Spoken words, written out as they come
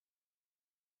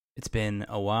It's been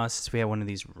a while since we had one of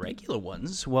these regular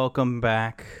ones. Welcome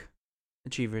back,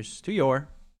 Achievers, to your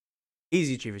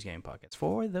Easy Achievers Game Podcast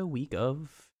for the week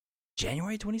of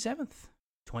January 27th,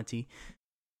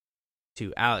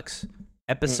 2022. Alex,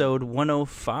 episode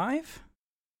 105?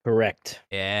 Correct.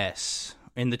 Yes.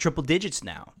 In the triple digits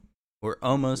now. We're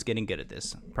almost getting good at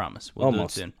this. Promise. We'll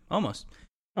Almost. do it soon. Almost.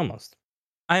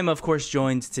 I I am, of course,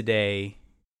 joined today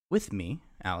with me,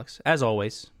 Alex. As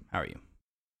always, how are you?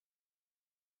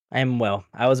 am well.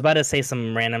 I was about to say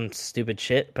some random stupid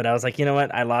shit, but I was like, you know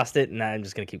what? I lost it, and I'm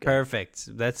just gonna keep going.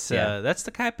 Perfect. That's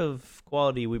the type of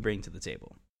quality we bring to the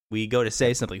table. We go to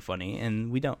say something funny, and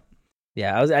we don't.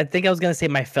 Yeah, I think I was gonna say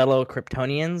my fellow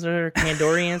Kryptonians or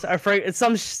Kandorians. I forgot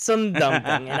some dumb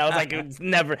thing, and I was like, it's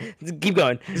never. Keep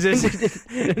going.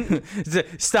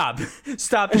 Stop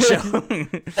the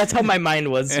show. That's how my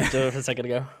mind was a second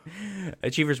ago.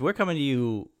 Achievers, we're coming to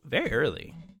you very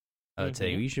early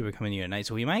today. Mhm. We should be coming to you at night,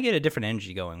 so we might get a different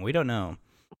energy going. We don't know,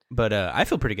 but I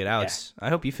feel pretty good, Alex. I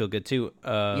hope you feel good too.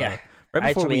 Yeah.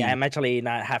 Right before I'm actually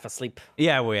not half asleep.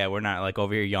 we're not like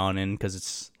over here yawning because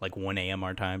it's like 1 a.m.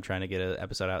 our time trying to get an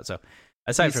episode out. So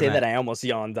aside You from say that I almost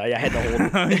yawned. I had to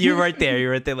hold. You're right there.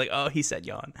 You're right there. Like, oh, he said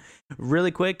yawn.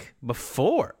 Really quick,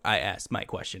 before I ask my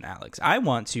question, Alex, I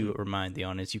want to remind the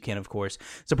audience you can, of course,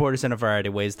 support us in a variety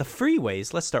of ways. The free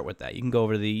ways, let's start with that. You can go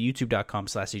over to the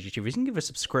youtube.com/EasyAchievers. You can give a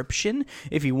subscription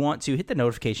if you want to. Hit the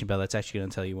notification bell. That's actually going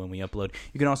to tell you when we upload.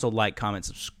 You can also like, comment,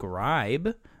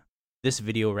 subscribe. This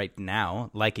video right now,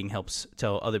 liking helps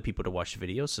tell other people to watch the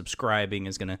video. Subscribing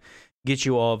is going to get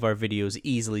you all of our videos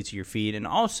easily to your feed. And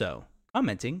also,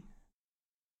 commenting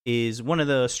is one of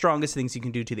the strongest things you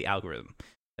can do to the algorithm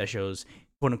that shows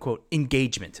quote-unquote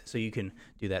engagement. So you can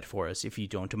do that for us if you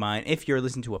don't mind. If you're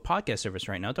listening to a podcast service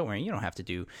right now, don't worry, you don't have to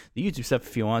do the YouTube stuff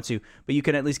if you want to, but you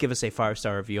can at least give us a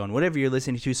 5-star review on whatever you're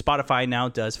listening to. Spotify now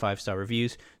does 5-star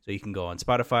reviews, so you can go on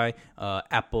Spotify.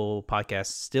 Apple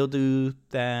Podcasts still do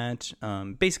that.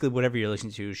 Basically, whatever you're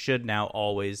listening to should now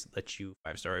always let you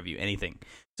 5-star review anything.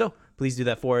 So please do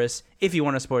that for us. If you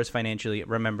want to support us financially,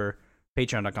 remember,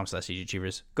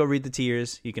 patreon.com/EasyAchievers. Go read the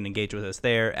tiers. You can engage with us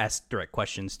there, ask direct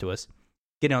questions to us,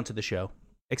 get onto the show,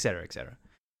 etc., etc.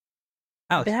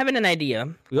 Alex, Been having an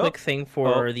idea. Quick thing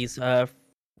for these.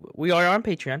 We are on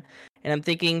Patreon, and I'm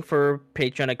thinking for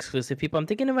Patreon exclusive people. I'm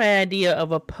thinking of an idea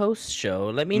of a post show.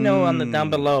 Let me know down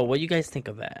below what you guys think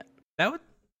of that. that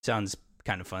sounds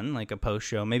kind of fun, like a post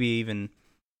show, maybe even,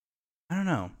 I don't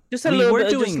know. Just a little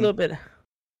bit.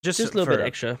 Just a little for bit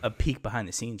extra. A peek behind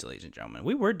the scenes, ladies and gentlemen.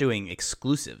 We were doing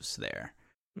exclusives there.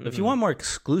 So if you Mhm. want more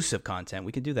exclusive content,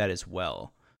 we could do that as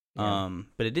well. Yeah.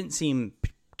 But it didn't seem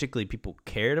particularly people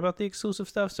cared about the exclusive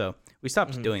stuff, so we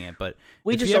stopped doing it. But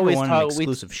We if just you ever always want talk- an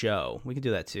exclusive show, we could do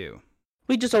that too.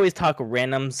 We just always talk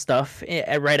random stuff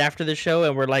right after the show,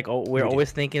 and we're like, we're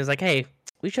always thinking, it's like, hey,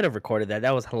 we should have recorded that.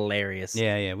 That was hilarious.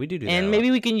 Yeah, we do that. And a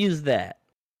maybe we can use that.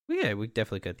 lot. Yeah, we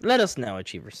definitely could. Let us know,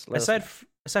 Achievers.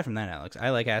 Aside from that, Alex, I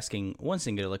like asking one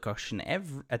singular question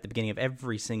at the beginning of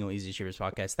every single Easy Achievers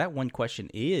podcast. That one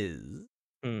question is,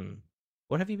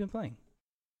 what have you been playing?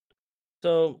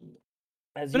 So,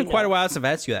 It's been quite a while since I've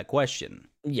asked you that question.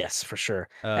 Yes, for sure.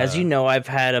 As you know, I've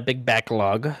had a big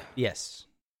backlog. Yes.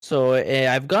 So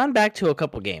I've gone back to a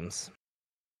couple games.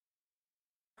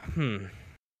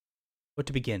 What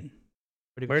to begin?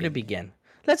 Where to begin?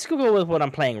 Let's go with what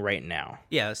I'm playing right now.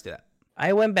 Yeah, let's do that.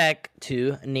 I went back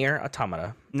to Nier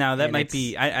Automata. Now, that And might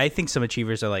be... I think some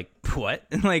achievers are like, what?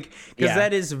 Like, because Yeah.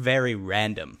 that is very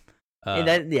random.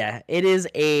 It is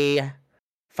a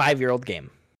 5-year-old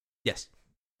game. Yes.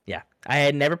 Yeah, I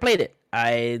had never played it.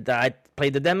 I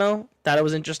played the demo, thought it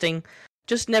was interesting,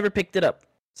 just never picked it up.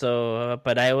 So,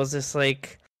 but I was just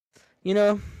like,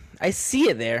 I see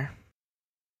it there.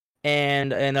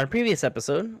 And in our previous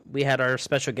episode, we had our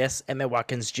special guest, Emmett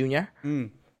Watkins Jr.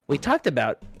 We talked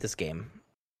about this game,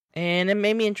 and it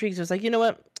made me intrigued. I was like, you know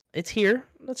what? It's here.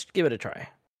 Let's give it a try.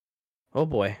 Oh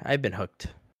boy, I've been hooked.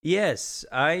 Yes,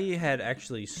 I had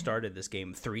actually started this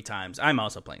game 3 times. I'm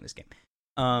also playing this game.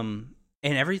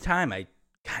 And every time I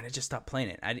kind of just stopped playing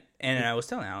it. I was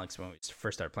telling Alex when we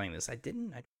first started playing this, I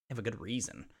didn't have a good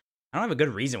reason. I don't have a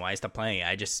good reason why I stopped playing it.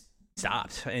 I just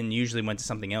stopped and usually went to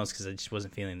something else because I just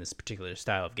wasn't feeling this particular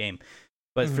style of game.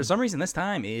 But for some reason, this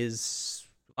time is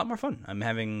a lot more fun. I'm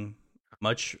having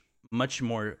much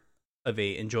more of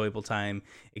a enjoyable time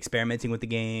experimenting with the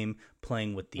game,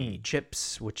 playing with the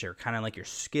chips, which are kind of like your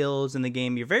skills in the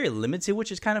game. You're very limited,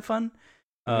 which is kind of fun.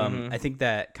 I think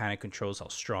that kind of controls how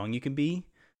strong you can be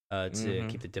to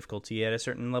keep the difficulty at a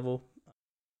certain level.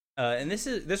 And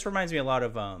this reminds me a lot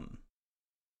of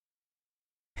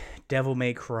Devil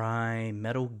May Cry,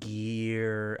 Metal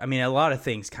Gear. I mean, a lot of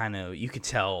things kind of you could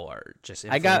tell are just.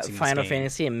 I got influencing this Final game.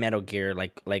 Fantasy and Metal Gear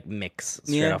like mix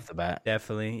straight off the bat.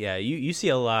 Definitely, yeah. You see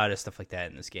a lot of stuff like that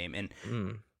in this game,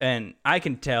 and I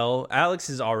can tell Alex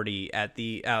is already at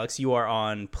the Alex. You are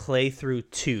on playthrough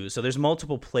 2, so there's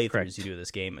multiple playthroughs Correct. you do of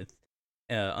this game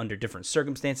under different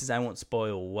circumstances. I won't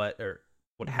spoil what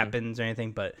happens or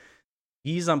anything, but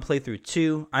he's on playthrough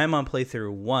 2. I'm on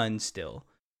playthrough 1 still.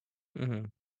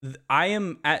 I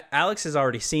am at Alex has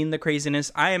already seen the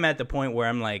craziness. I am at the point where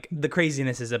I'm like, the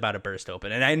craziness is about to burst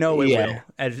open, and I know it will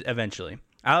eventually.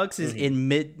 Alex is in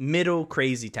middle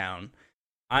crazy town.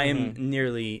 I am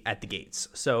nearly at the gates,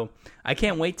 so I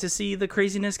can't wait to see the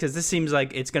craziness because this seems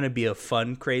like it's gonna be a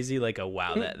fun crazy, like a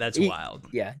wow that's wild.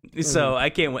 Yeah. So I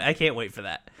can't wait for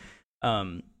that.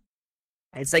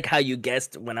 It's like how you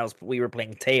guessed when we were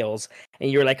playing Tails, and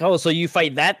you're like, "Oh, so you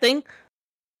fight that thing?"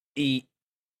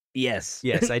 Yes.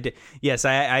 Yes, I did. Yes,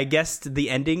 I guessed the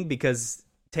ending because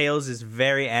Tails is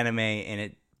very anime and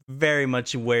it very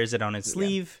much wears it on its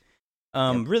sleeve.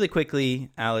 Really quickly,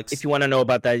 Alex, if you want to know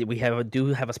about that, we do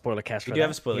have a spoiler cast. We do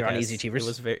have a spoiler cast on Easy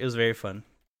Achievers. It was very fun.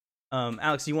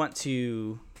 Alex, you want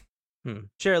to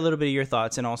share a little bit of your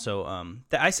thoughts, and also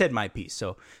I said my piece,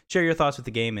 so share your thoughts with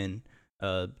the game and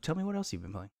tell me what else you've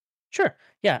been playing. Sure.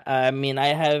 Yeah. I mean, I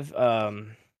have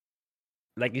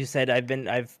like you said,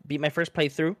 I've beat my first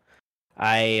playthrough.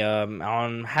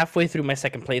 On halfway through my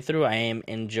second playthrough. I am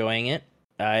enjoying it.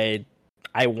 I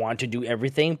want to do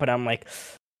everything, but I'm like,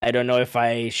 I don't know if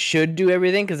I should do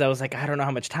everything because I was like, I don't know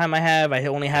how much time I have. I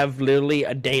only have literally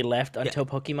a day left until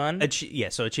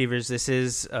Pokemon. So Achievers, this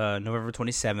is November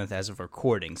 27th as of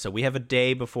recording. So we have a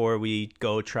day before we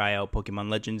go try out Pokemon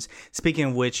Legends. Speaking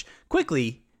of which,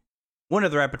 quickly, one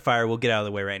of the rapid fire we'll get out of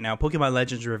the way right now. Pokemon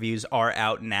Legends reviews are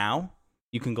out now.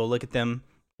 You can go look at them,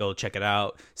 go check it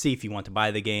out, see if you want to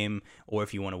buy the game or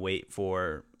if you want to wait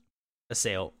for a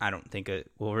sale. I don't think it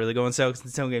will really go on sale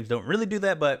because some games don't really do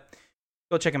that, but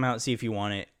go check them out, see if you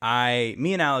want it.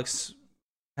 Me and Alex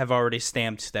have already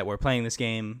stamped that we're playing this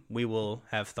game. We will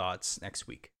have thoughts next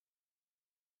week.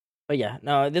 But yeah,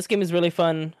 no, this game is really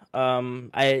fun.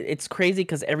 It's crazy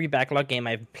because every backlog game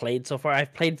I've played so far,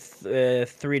 I've played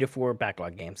 3 to 4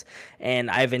 backlog games,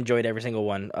 and I've enjoyed every single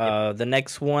one. The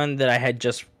next one that I had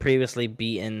just previously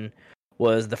beaten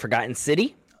was The Forgotten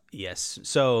City. Yes,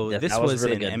 so this was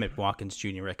really an Emmett Watkins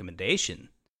Jr. recommendation.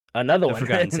 Another one,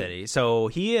 Forgotten City. So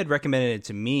he had recommended it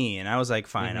to me, and I was like,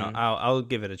 "Fine, I'll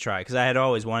give it a try," because I had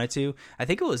always wanted to. I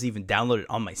think it was even downloaded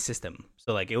on my system,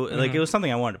 so it was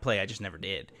something I wanted to play. I just never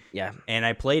did. Yeah, and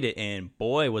I played it, and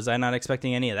boy, was I not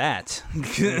expecting any of that.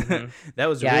 That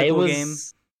was a really cool game.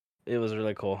 It was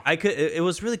really cool. It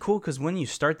was really cool because when you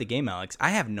start the game, Alex,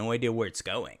 I have no idea where it's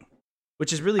going,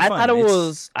 which is really fun.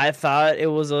 I thought it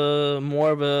was a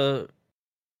more of a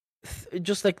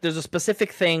just like there's a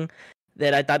specific thing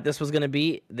that I thought this was going to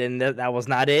be, then that was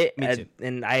not it. Me too.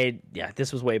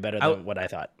 This was way better than what I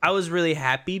thought. I was really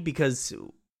happy because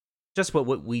just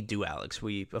what we do, Alex.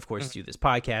 We, of course, do this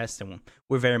podcast, and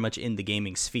we're very much in the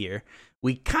gaming sphere.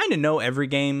 We kind of know every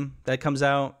game that comes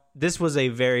out. This was a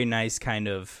very nice kind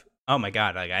of, oh my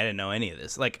God, like I didn't know any of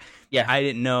this. Like, I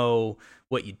didn't know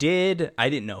what you did. I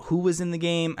didn't know who was in the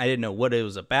game. I didn't know what it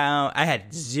was about. I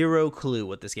had zero clue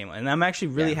what this game was. And I'm actually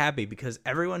really happy because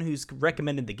everyone who's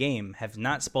recommended the game have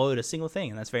not spoiled a single thing,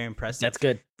 and that's very impressive. That's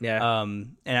good. Yeah.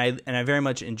 And I very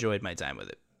much enjoyed my time with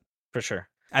it. For sure.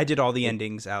 I did all the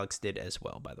endings. Alex did as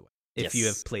well, by the way, if you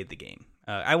have played the game.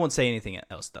 I won't say anything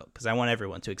else, though, because I want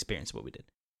everyone to experience what we did.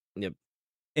 Yep.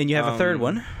 And you have a third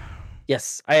one.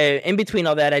 Yes. In between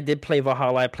all that, I did play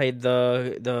Valhalla. I played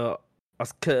the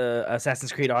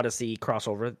Assassin's Creed Odyssey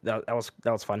crossover. That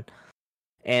was fun.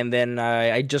 And then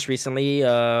I just recently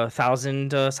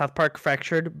 1000 South Park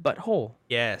Fractured But Whole.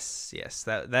 Yes.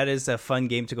 That is a fun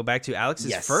game to go back to.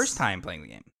 Alex's first time playing the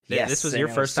game. This was your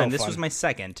first time. This was my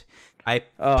second. I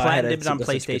platinumed it on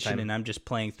PlayStation, and I'm just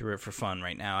playing through it for fun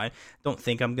right now. I don't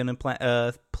think I'm gonna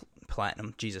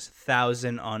platinum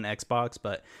 1000 on Xbox,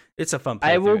 but it's a fun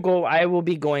playthrough. I will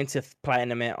be going to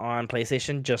platinum it on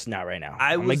PlayStation, just not right now.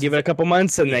 I'm gonna give it a couple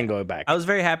months and then go back. I was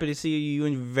very happy to see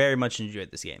you very much enjoyed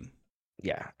this game.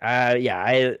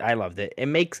 I loved it. It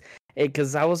makes it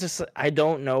because I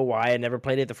don't know why I never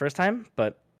played it the first time,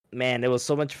 but man, it was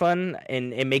so much fun,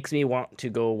 and it makes me want to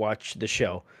go watch the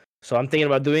show. So I'm thinking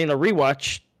about doing a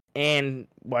rewatch and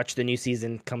watch the new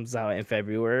season. Comes out in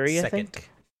February, 2nd. I think.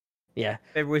 Yeah,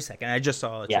 February 2nd. I just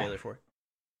saw a trailer for it.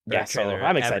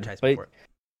 I'm excited. But,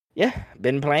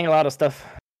 been playing a lot of stuff.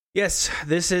 Yes,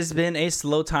 this has been a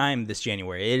slow time this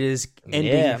January. It is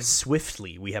ending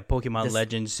swiftly. We have Pokemon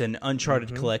Legends and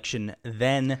Uncharted Collection.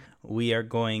 Then we are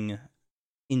going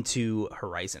into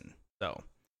Horizon. So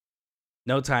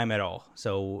no time at all.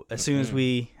 So as soon as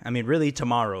really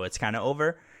tomorrow, it's kind of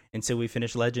over until we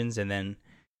finish Legends, and then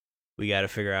we got to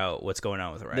figure out what's going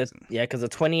on with Horizon. Because the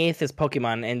 28th is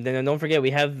Pokemon, and then don't forget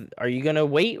are you gonna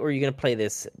wait or are you gonna play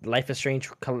this Life is Strange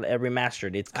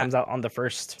remastered? It comes out on the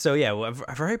 1st. So yeah,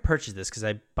 I've already purchased this because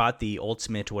I bought the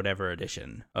Ultimate whatever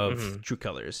edition of True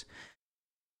Colors.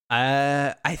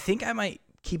 I think I might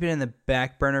keep it in the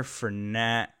back burner for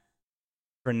now.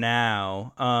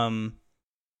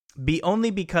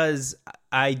 Only because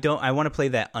I want to play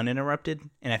that uninterrupted,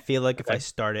 and I feel like if I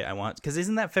start it, because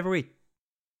isn't that February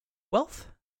 12th?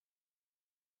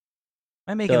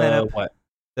 Am I making that up? What?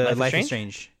 The Life is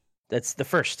Strange. That's the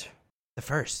 1st. The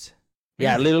 1st.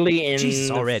 Yeah, literally in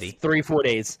Jesus, already 3-4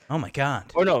 days. Oh my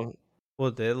god. Or no. Well,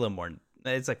 a little more.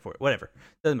 It's like 4. Whatever.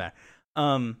 Doesn't matter.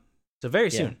 So very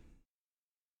soon.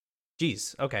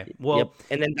 Jeez. Okay. Well,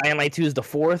 and then Dying Light 2 is the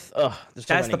 4th. Ugh.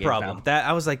 That's the problem. That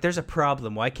I was like, there's a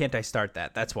problem. Why can't I start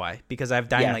that? That's why. Because I have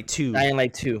Dying Light 2. Dying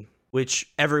Light 2.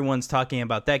 Which everyone's talking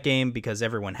about that game because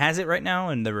everyone has it right now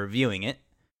and they're reviewing it.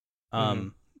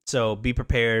 So be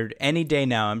prepared. Any day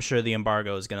now, I'm sure the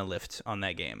embargo is going to lift on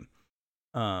that game.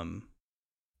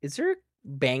 Is there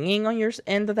banging on your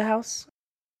end of the house?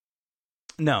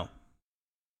 No.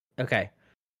 Okay.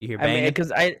 You hear banging?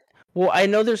 Because I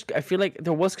know I feel like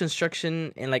there was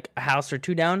construction in like a house or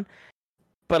two down,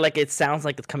 but like it sounds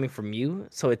like it's coming from you,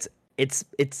 so it's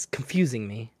confusing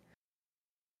me.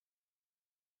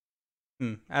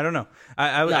 I don't know.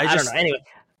 I don't know. Anyway,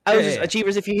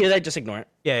 Achievers, if you hear that, just ignore it.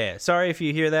 Yeah. Sorry if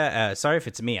you hear that. Sorry if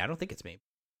it's me. I don't think it's me.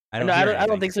 I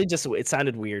don't think so. Just it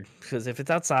sounded weird because if it's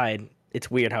outside,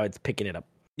 it's weird how it's picking it up.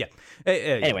 Yeah.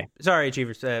 Anyway, sorry,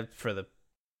 Achievers, for the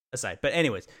aside. But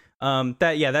anyways,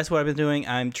 that's what I've been doing.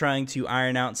 I'm trying to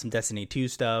iron out some Destiny 2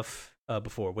 stuff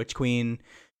before Witch Queen.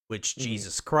 Which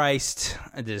Jesus Christ,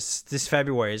 this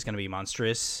February is going to be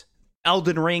monstrous.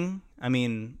 Elden Ring. I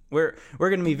mean, we're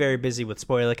going to be very busy with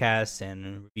spoiler casts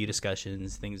and review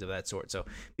discussions, things of that sort. So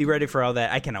be ready for all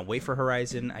that. I cannot wait for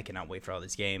Horizon. I cannot wait for all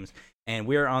these games. And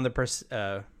we're on the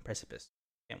precipice.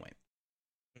 Can't wait.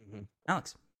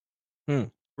 Alex.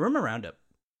 Rumor Roundup.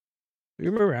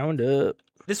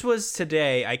 This was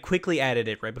today. I quickly added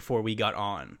it right before we got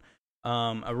on.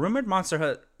 A rumored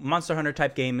Monster Hunter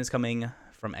type game is coming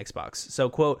from Xbox. So,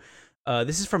 quote,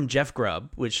 this is from Jeff Grubb,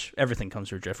 which everything comes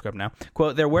from Jeff Grubb now.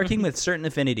 Quote, they're working with Certain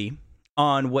Affinity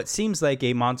on what seems like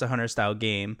a Monster Hunter style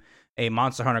game, a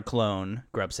Monster Hunter clone,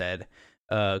 Grubb said.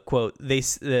 Quote, they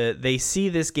see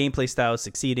this gameplay style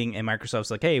succeeding, and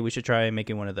Microsoft's like, hey, we should try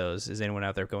making one of those. Is anyone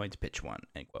out there going to pitch one?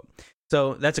 End quote.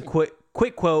 So that's a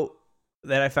quick quote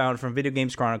that I found from Video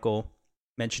Games Chronicle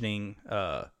mentioning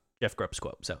Jeff Grubb's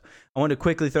quote. So I wanted to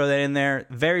quickly throw that in there.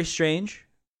 Very strange.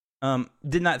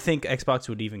 Did not think Xbox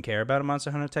would even care about a Monster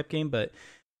Hunter type game, but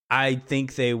I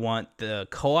think they want the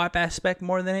co-op aspect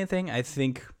more than anything. I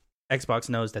think Xbox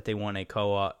knows that they want a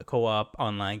co-op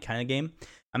online kind of game.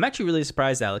 I'm actually really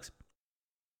surprised, Alex.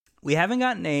 We haven't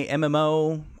gotten a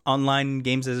MMO online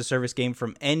games as a service game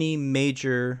from any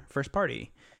major first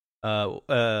party in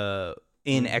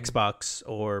Xbox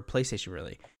or PlayStation,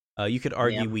 really. You could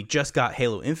argue we just got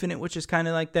Halo Infinite, which is kind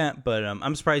of like that, but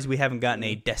I'm surprised we haven't gotten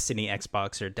a Destiny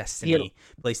Xbox or Destiny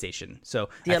PlayStation. So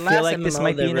I feel like this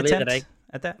might be an attempt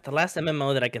at that. The last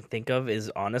MMO that I can think of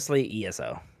is honestly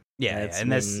ESO.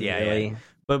 Yeah.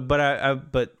 But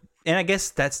I guess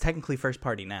that's technically first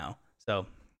party now. So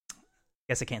I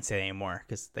guess I can't say that anymore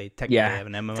because they technically have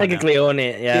an MMO. Technically own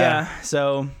it. Yeah.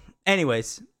 So,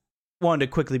 anyways. Wanted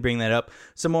to quickly bring that up.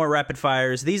 Some more rapid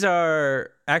fires. These are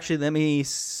actually,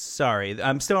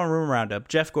 I'm still on Rumor Roundup.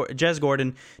 Jez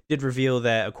Gordon did reveal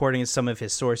that, according to some of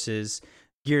his sources,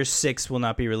 Gears 6 will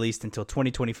not be released until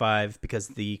 2025 because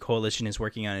the Coalition is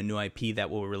working on a new IP that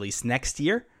will release next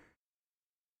year.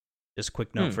 Just a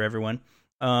quick note for everyone.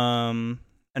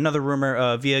 Another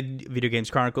rumor via Video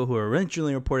Games Chronicle, who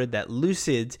originally reported that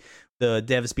Lucid, the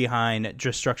devs behind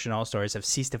Destruction All-Stars, have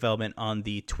ceased development on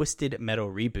the Twisted Metal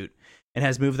reboot and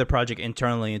has moved the project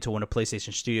internally into one of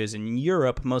PlayStation Studios in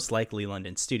Europe, most likely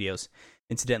London Studios.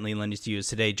 Incidentally, London Studios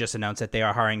today just announced that they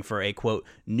are hiring for a, quote,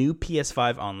 new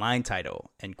PS5 online title,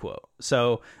 end quote.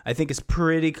 So I think it's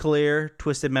pretty clear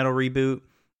Twisted Metal reboot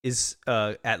is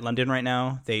at London right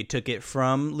now. They took it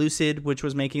from Lucid, which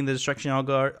was making the Destruction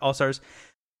All-Stars.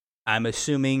 I'm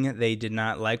assuming they did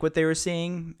not like what they were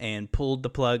seeing and pulled the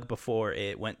plug before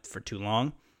it went for too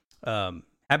long.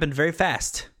 Happened very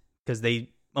fast because they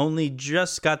only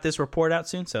just got this report out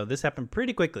soon, so this happened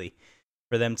pretty quickly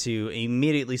for them to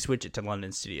immediately switch it to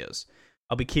London Studios.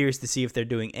 I'll be curious to see if they're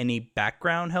doing any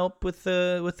background help with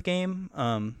the game.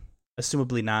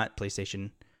 Assumably not.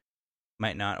 PlayStation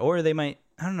might not, or they might.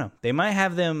 I don't know. They might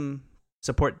have them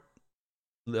support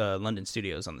London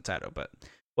studios on the title, but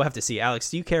we'll have to see. Alex,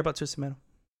 do you care about Twisted Metal?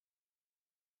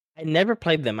 I never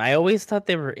played them. I always thought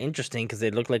they were interesting because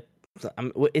they look like.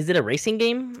 Is it a racing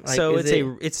game? Like, so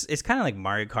it's kind of like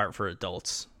Mario Kart for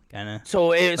adults, kind of. So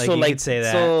Like, so you like could say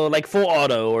that. so like Full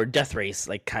Auto or Death Race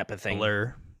like type of thing.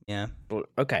 Blur, yeah,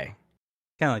 Okay.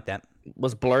 kind of like that.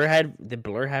 Did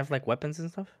Blur have like weapons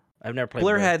and stuff? I've never played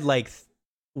Blur had like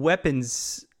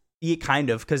weapons, yeah, kind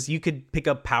of, because you could pick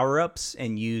up power ups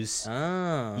and use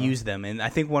them, and I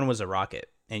think one was a rocket,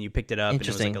 and you picked it up, and it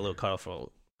was like a little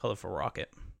colorful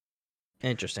rocket.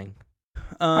 Interesting.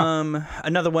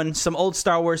 Another one, some old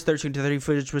Star Wars 13 to 30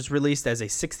 footage was released as a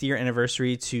 6th year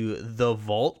anniversary to The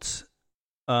Vault.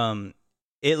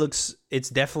 It's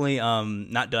definitely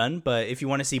not done, but if you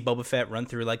want to see Boba Fett run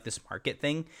through like this market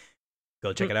thing,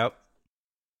 go check it out.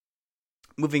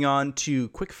 Moving on to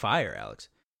Quick Fire, Alex.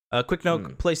 Quick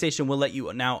note, PlayStation will let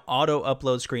you now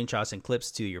auto-upload screenshots and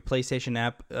clips to your PlayStation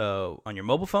app on your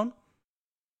mobile phone.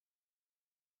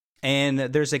 And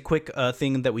there's a quick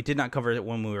thing that we did not cover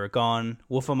when we were gone.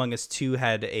 Wolf Among Us 2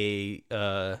 had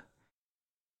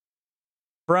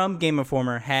from Game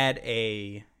Informer had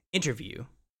a interview,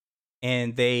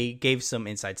 and they gave some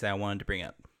insights that I wanted to bring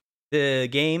up. The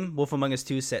game, Wolf Among Us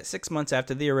 2, set 6 months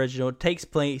after the original, takes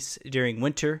place during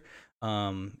winter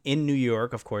in New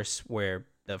York, of course, where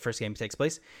the first game takes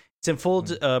place. It's in full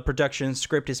production,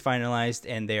 script is finalized,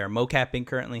 and they are mocapping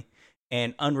currently.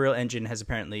 And Unreal Engine has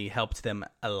apparently helped them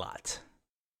a lot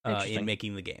in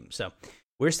making the game. So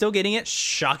we're still getting it,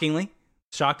 shockingly.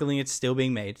 Shockingly, it's still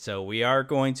being made. So we are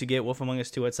going to get Wolf Among Us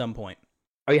 2 at some point.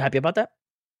 Are you happy about that?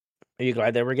 Are you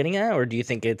glad that we're getting it, or do you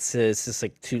think it's just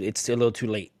like it's a little too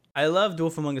late? I loved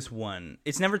Wolf Among Us 1.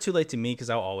 It's never too late to me because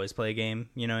I'll always play a game.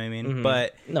 You know what I mean? Mm-hmm.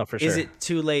 But no, for sure. Is it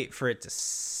too late for it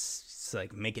to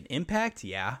like make an impact?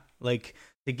 Yeah. Like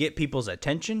to get people's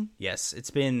attention? Yes. It's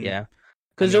been... Yeah.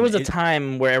 Because there was a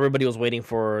time where everybody was waiting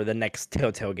for the next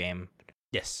Telltale game.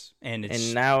 Yes, and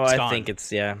now I think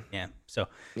it's yeah. So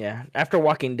after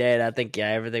Walking Dead, I think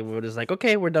everything was like,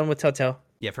 okay, we're done with Telltale.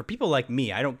 Yeah, for people like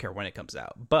me, I don't care when it comes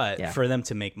out, but for them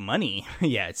to make money,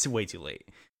 yeah, it's way too late.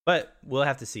 But we'll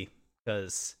have to see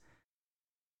because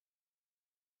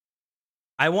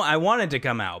I wanted to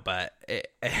come out, but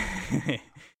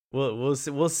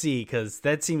we'll see because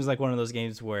that seems like one of those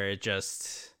games where it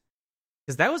just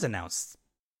because that was announced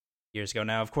years ago.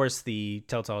 Now, of course, the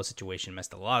Telltale situation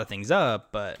messed a lot of things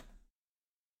up, but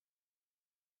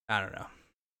I don't know.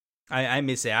 I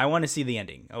miss it. I want to see the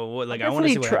ending. I want to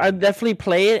see what I'd definitely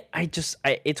play it.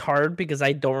 It's hard because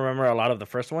I don't remember a lot of the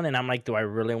first one, and I'm like, do I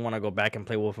really want to go back and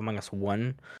play Wolf Among Us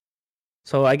 1?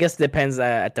 So I guess it depends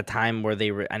at the time where they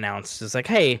announced. It's like,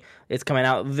 hey, it's coming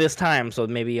out this time, so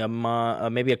maybe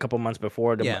maybe a couple months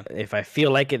before. If I feel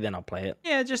like it, then I'll play it.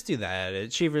 Yeah, just do that.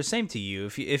 Cheever, same to you.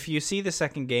 If you see the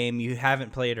second game, you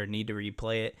haven't played or need to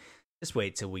replay it, just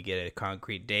wait till we get a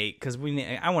concrete date because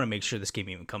I want to make sure this game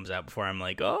even comes out before I'm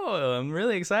like, oh, I'm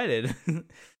really excited.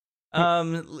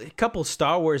 A couple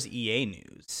Star Wars EA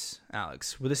news,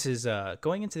 Alex. Well, this is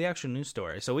going into the actual news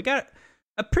story. So we got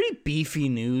a pretty beefy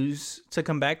news to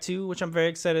come back to, which I'm very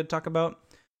excited to talk about.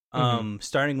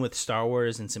 Starting with Star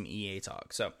Wars and some EA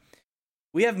talk. So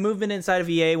we have movement inside of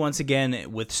EA once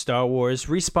again with Star Wars.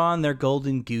 Respawn, their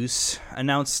golden goose,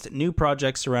 announced new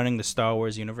projects surrounding the Star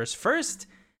Wars universe. First,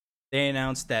 they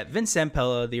announced that Vince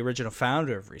Zampella, the original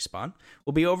founder of Respawn,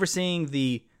 will be overseeing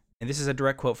and this is a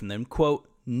direct quote from them, quote,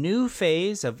 new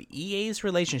phase of EA's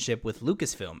relationship with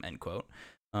Lucasfilm, end quote.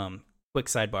 Quick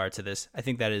sidebar to this. I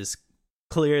think that is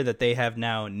clear that they have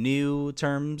now new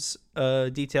terms,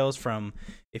 details from,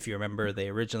 if you remember, they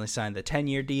originally signed the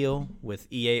 10-year deal with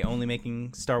EA only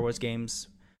making Star Wars games.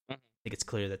 I think it's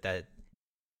clear that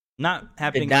not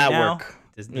happening did not now. Work.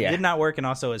 Did not work, and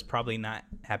also is probably not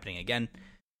happening again.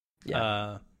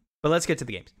 Yeah. But let's get to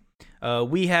the games.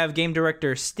 We have game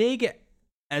director Stig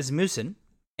Asmussen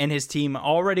and his team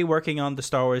already working on the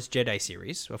Star Wars Jedi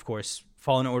series. Of course,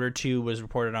 Fallen Order 2 was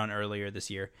reported on earlier this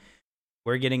year.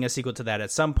 We're getting a sequel to that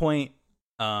at some point.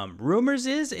 Rumors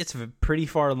is it's pretty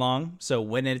far along, so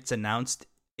when it's announced,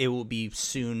 it will be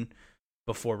soon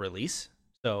before release.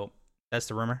 So that's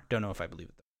the rumor. Don't know if I believe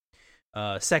it,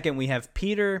 though. Second, we have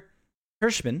Peter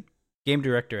Hirschman, game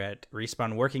director at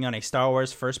Respawn, working on a Star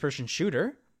Wars first-person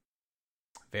shooter.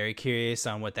 Very curious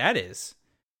on what that is.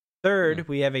 Third,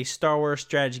 we have a Star Wars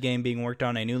strategy game being worked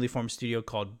on a newly formed studio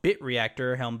called Bit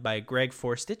Reactor, helmed by Greg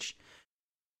Forstich.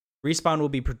 Respawn will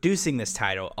be producing this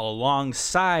title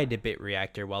alongside Bit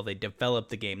Reactor while they develop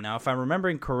the game. Now, if I'm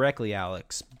remembering correctly,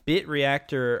 Alex, Bit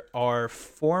Reactor are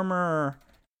former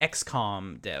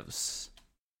XCOM devs.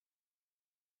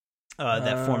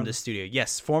 that formed the studio.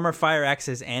 Yes, former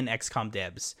Firaxis and XCOM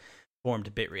devs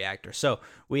formed Bit Reactor. So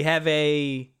we have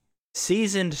a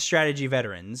seasoned strategy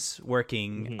veterans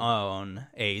working on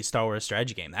a Star Wars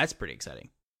strategy game. That's pretty exciting.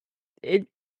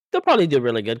 They'll probably do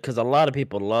really good because a lot of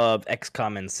people love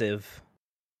XCOM and Civ.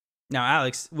 Now,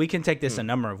 Alex, we can take this a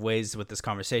number of ways with this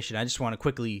conversation. I just want to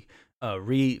quickly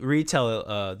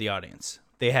retell the audience.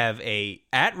 They have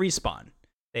at Respawn,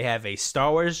 they have a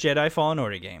Star Wars Jedi Fallen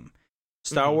Order game,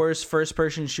 Star Wars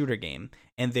first-person shooter game,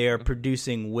 and they are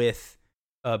producing with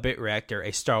Bit Reactor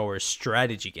a Star Wars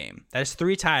strategy game. That's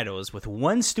 3 titles with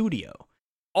one studio,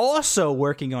 also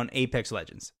working on Apex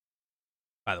Legends,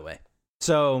 by the way.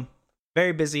 So,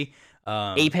 very busy.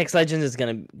 Apex Legends is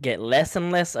going to get less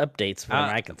and less updates from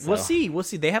I can tell. We'll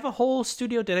see. They have a whole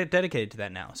studio dedicated to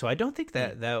that now, so I don't think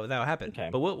that'll happen. Okay.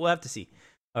 But we'll have to see,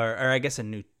 or I guess a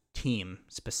new team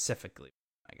specifically,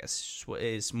 I guess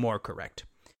is more correct.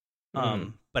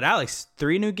 But Alex,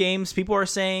 3 new games. People are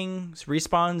saying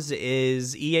Respawn's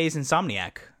is EA's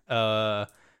Insomniac.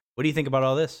 What do you think about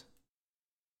all this?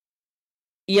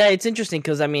 Yeah, it's interesting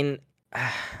because I mean.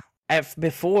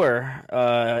 Before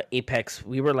Apex,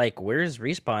 we were like, "Where's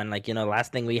Respawn?" Like,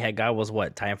 last thing we had got was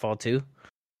what, Titanfall 2?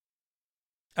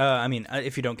 I mean,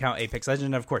 if you don't count Apex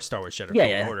Legends, of course, Star Wars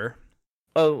Jedi Order.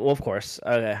 Oh, well, of course.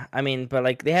 I mean, but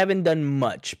like they haven't done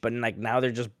much, but like now they're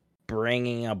just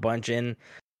bringing a bunch in.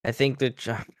 I think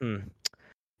that,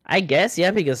 I guess,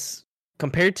 yeah, because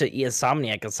compared to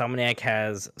Insomniac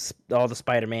has all the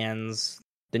Spider-Mans,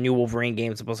 the new Wolverine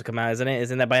game supposed to come out, isn't it?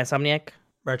 Isn't that by Insomniac?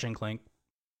 Ratchet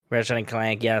 &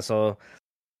 Clank, yeah. So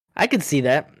I could see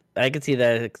that. I could see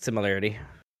that similarity.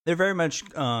 They're very much,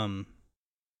 they're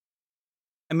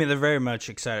very much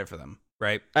excited for them,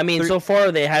 right? I mean, so far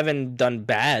they haven't done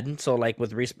bad. So like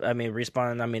with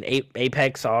Respawn,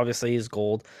 Apex obviously is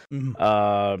gold. Mm-hmm.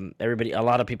 A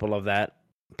lot of people love that.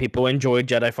 People enjoyed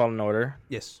Jedi Fallen Order.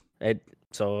 Yes.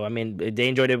 So they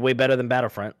enjoyed it way better than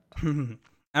Battlefront.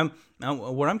 Now,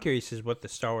 what I'm curious is what the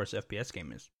Star Wars FPS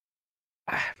game is.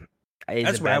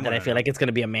 Is it bad that I feel like it's going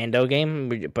to be a Mando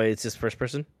game, but it's just first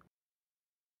person?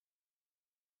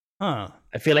 Huh.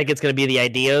 I feel like it's going to be the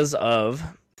ideas of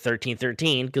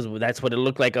 1313, because that's what it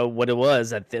looked like, what it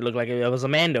was. It looked like it was a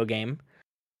Mando game.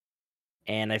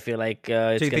 And I feel like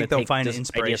it's going to they'll find an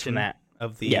inspiration from that.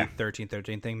 Of the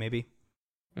 1313 thing, maybe?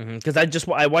 Because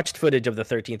I watched footage of the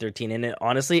 1313, and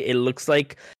honestly, it looks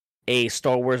like a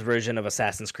Star Wars version of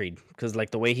Assassin's Creed, because like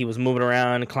the way he was moving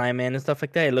around, climbing and stuff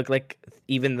like that, it looked like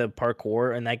even the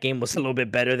parkour in that game was a little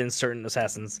bit better than certain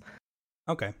Assassins.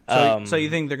 Okay, so you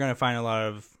think they're going to find a lot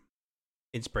of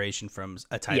inspiration from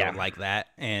a title like that,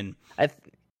 and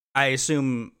I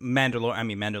assume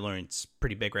Mandalorian's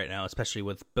pretty big right now, especially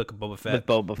with Book of Boba Fett. With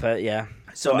Boba Fett, yeah.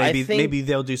 So maybe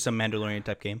they'll do some Mandalorian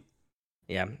type game.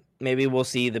 Yeah, maybe we'll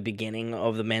see the beginning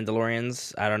of the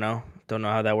Mandalorians. I don't know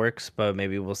how that works, but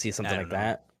maybe we'll see something like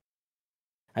that.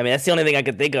 I mean, that's the only thing I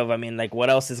could think of. I mean, like, what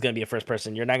else is going to be a first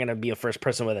person? You're not going to be a first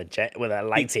person with a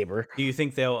lightsaber. Do you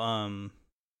think they'll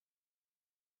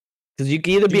Because you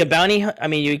could either be a bounty. I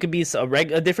mean, you could be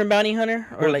a different bounty hunter,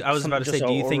 or like I was about to say,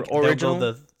 do you think they'll go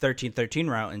the 1313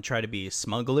 route and try to be a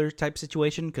smuggler type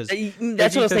situation? Because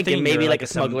that's what I was thinking. Maybe like a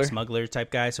smuggler type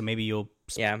guy. So maybe you'll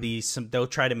be some. They'll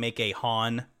try to make a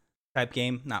Han type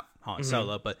game, not Han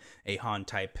Solo, but a Han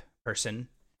type person.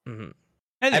 Mm-hmm.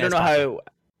 I don't know how.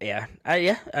 Yeah.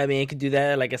 I mean, it could do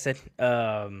that. Like I said,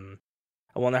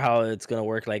 I wonder how it's gonna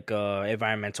work, like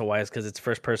environmental wise, because it's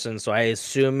first person. So I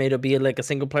assume it'll be like a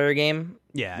single player game.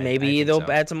 Yeah. Maybe they'll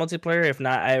add some multiplayer. If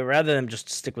not, I rather them just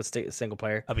stick with single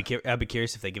player. I'll be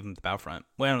curious if they give them the Battlefront.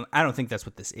 Well, I don't think that's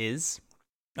what this is.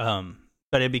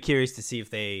 But I'd be curious to see if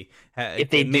they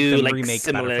do like remake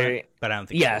similar. But I don't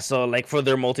think. Yeah. So like for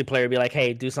their multiplayer, be like,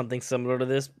 hey, do something similar to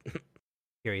this.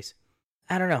 Curious.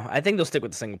 I don't know. I think they'll stick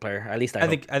with the single player. At least I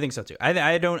think so too.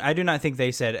 I do not think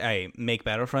they said, "Hey, make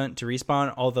Battlefront to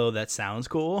Respawn." Although that sounds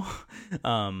cool.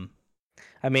 I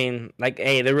mean, like,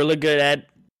 hey, they're really good at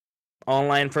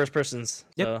online first persons.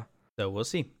 Yep. So we'll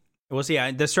see. We'll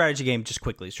see. The strategy game, just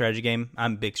quickly,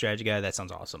 I'm a big strategy guy. That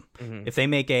sounds awesome. Mm-hmm. If they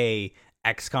make a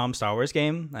XCOM Star Wars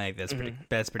game, like that's pretty.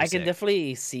 That's pretty. I can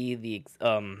definitely see the.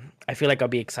 I feel like I'll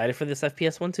be excited for this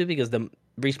FPS one too, because the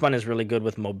Respawn is really good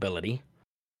with mobility.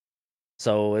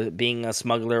 So being a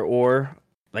smuggler or,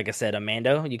 like I said, a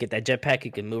Mando, you get that jetpack, you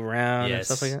can move around and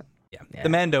stuff like that. Yeah. The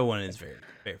Mando one is very,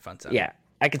 very fun stuff. Yeah,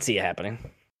 I could see it happening.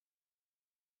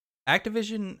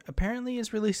 Activision apparently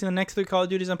is releasing the next 3 Call of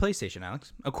Duties on PlayStation,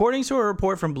 Alex. According to a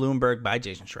report from Bloomberg by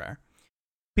Jason Schreier,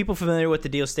 people familiar with the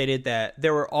deal stated that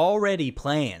there were already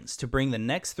plans to bring the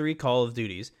next 3 Call of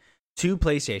Duties to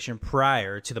PlayStation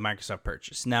prior to the Microsoft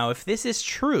purchase. Now, if this is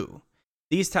true,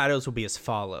 These titles will be as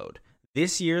followed.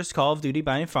 This year's Call of Duty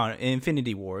by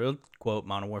Infinity Ward, quote,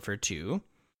 Modern Warfare 2.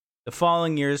 The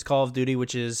following year's Call of Duty,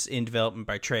 which is in development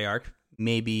by Treyarch,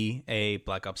 maybe a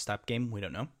Black Ops type game, we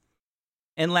don't know.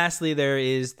 And lastly, there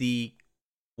is the,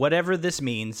 whatever this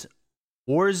means,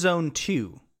 Warzone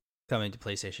 2 coming to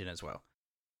PlayStation as well.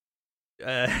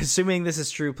 Assuming this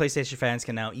is true, PlayStation fans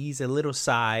can now ease a little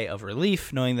sigh of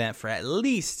relief, knowing that for at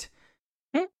least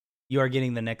you are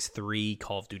getting the next 3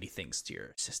 Call of Duty things to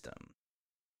your system.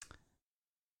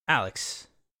 Alex,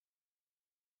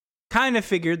 kind of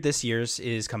figured this year's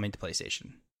is coming to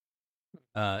PlayStation,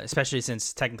 especially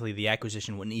since technically the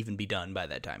acquisition wouldn't even be done by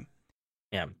that time.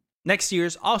 Yeah. Next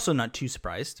year's, also not too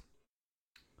surprised.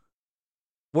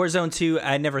 Warzone 2,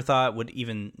 I never thought would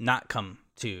even not come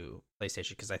to PlayStation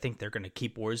because I think they're going to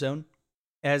keep Warzone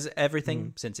as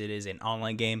everything. Since it is an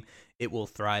online game, it will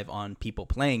thrive on people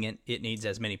playing it. It needs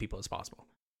as many people as possible.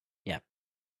 Yeah.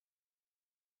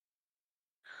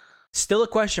 Still a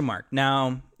question mark.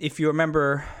 Now, if you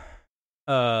remember,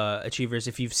 Achievers,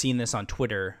 if you've seen this on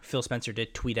Twitter, Phil Spencer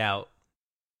did tweet out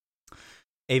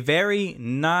a very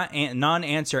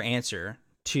non-answer answer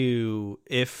to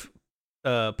if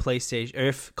PlayStation or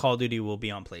if Call of Duty will be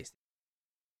on PlayStation.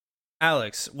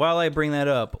 Alex, while I bring that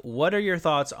up, what are your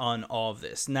thoughts on all of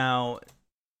this? Now,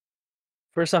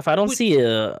 first off, I don't see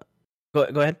a. Go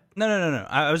ahead. No.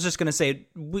 I was just gonna say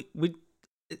we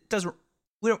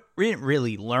didn't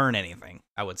really learn anything.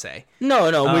 I would say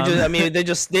no. They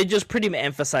just pretty much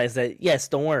emphasize that yes,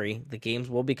 don't worry, the games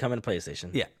will be coming to PlayStation.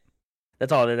 Yeah,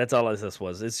 that's all this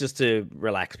was. It's just to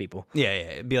relax people. Yeah.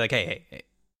 It'd be like, hey,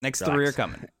 next relax. 3 are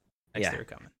coming. Next 3 are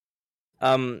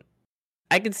coming.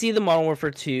 I could see the Modern Warfare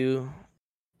 2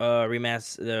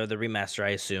 remaster, the remaster, I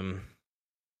assume,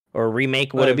 or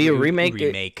remake. Would it be a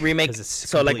remake? Remake.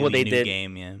 So like what they did.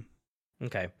 Game, yeah.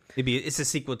 Okay. It's a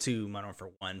sequel to Modern Warfare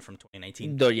 1 from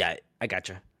 2019. Though, yeah, I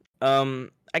gotcha.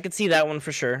 I could see that one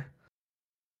for sure.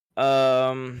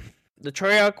 The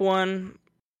Treyarch one,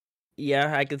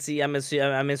 yeah, I could see. I'm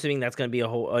assuming that's gonna be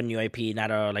a new IP,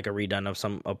 not a redone of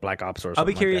some Black Ops or something. I'll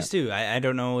be curious too. I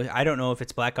don't know. I don't know if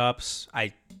it's Black Ops.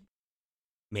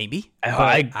 Maybe.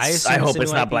 I hope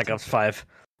it's not Black Ops 5.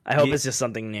 I hope it's just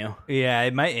something new. Yeah,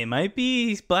 it might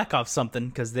be Black Ops something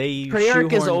because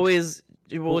Treyarch is always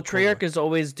Treyarch is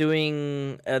always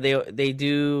doing they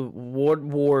do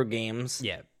war games.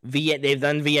 Yeah. They've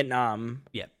done Vietnam.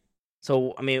 Yeah.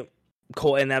 So I mean,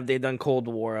 they've done Cold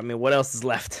War. I mean, what else is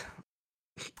left?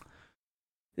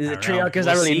 Treyarch is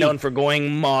not really known for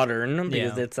going modern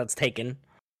because that's taken.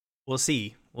 We'll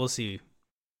see.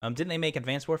 Didn't they make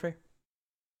Advanced Warfare?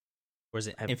 Or is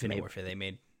it Infinite Warfare they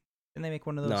made? Didn't they make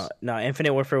one of those? No.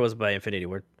 Infinite Warfare was by Infinity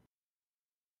Ward.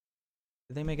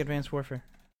 Did they make Advanced Warfare?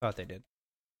 I thought they did.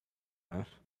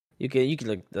 You can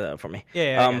look that up for me.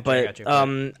 Yeah. I got you.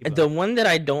 The one that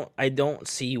I don't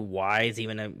see why it's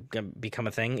even gonna become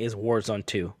a thing is Warzone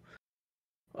 2.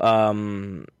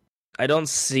 I don't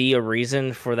see a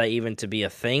reason for that even to be a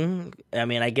thing. I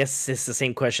mean, I guess it's the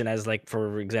same question as like,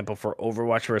 for example, for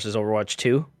Overwatch versus Overwatch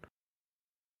 2.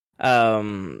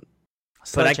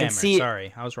 But I can see.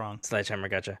 Sorry, I was wrong. Sledgehammer,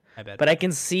 gotcha. I bet. But I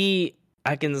can see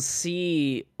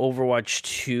Overwatch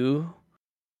 2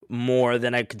 more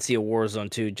than I could see a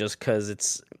Warzone 2, just because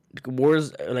it's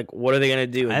Wars. Like, what are they gonna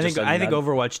do? I think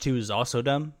Overwatch 2 is also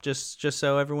dumb. Just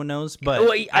so everyone knows, but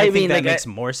I think that makes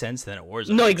more sense than a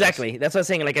Warzone. No, exactly. That's what I'm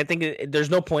saying. Like, I think there's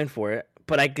no point for it,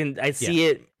 but I see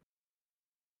it.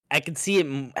 I can see it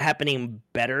happening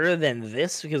better than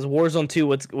this because Warzone 2.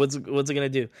 What's it gonna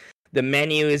do? The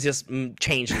menu is just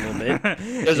changed a little bit.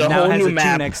 There's a whole new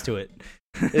map next to it.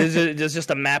 There's just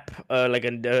a map,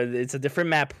 it's a different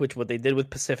map, which what they did with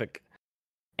Pacific.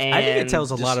 And I think it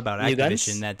tells a lot about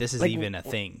Activision that this is even a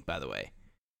thing. By the way,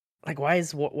 like why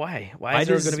is there going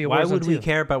to be a Warzone 2? Why would we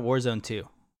care about Warzone 2?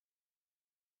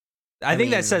 I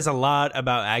think that says a lot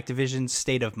about Activision's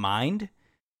state of mind.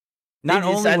 Not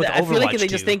only with Overwatch 2, I feel like they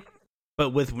just think,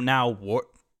 but with now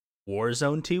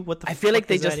Warzone 2. What the? I feel like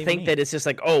they just think that it's just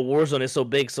like, oh, Warzone is so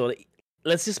big, so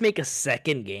let's just make a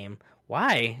second game.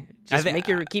 Why? Just keep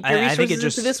your resources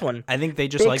into this one. I think they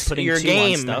just like putting your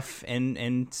game on stuff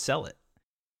and sell it.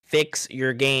 Fix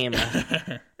your game.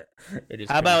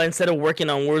 How about instead of working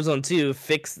on Warzone 2,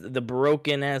 fix the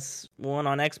broken ass one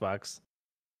on Xbox?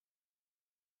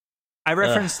 I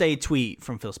referenced a tweet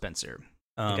from Phil Spencer.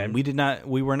 Okay.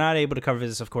 We were not able to cover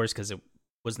this, of course, because it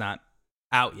was not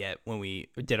out yet when we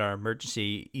did our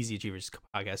emergency Easy Achievers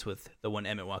podcast with the one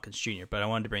Emmett Watkins Jr., but I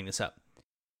wanted to bring this up.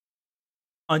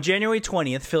 On January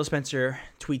 20th, Phil Spencer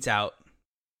tweets out,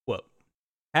 quote,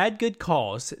 "Had good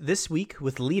calls this week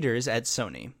with leaders at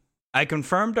Sony. I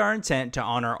confirmed our intent to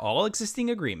honor all existing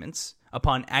agreements.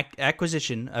 upon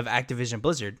acquisition of Activision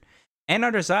Blizzard and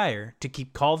our desire to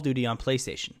keep Call of Duty on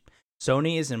PlayStation.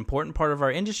 Sony is an important part of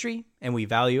our industry, and we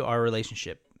value our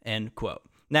relationship. End quote.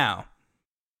 Now,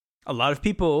 a lot of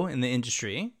people in the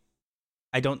industry,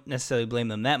 I don't necessarily blame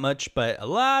them that much, but a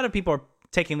lot of people are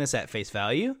taking this at face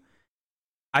value.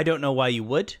 I don't know why you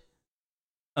would,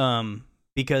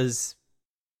 because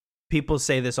people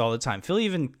say this all the time. Phil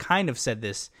even kind of said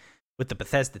this with the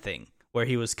Bethesda thing, where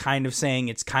he was kind of saying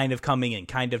it's kind of coming and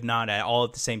kind of not at all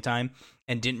at the same time,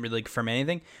 and didn't really confirm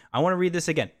anything. I want to read this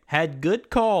again. Had good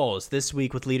calls this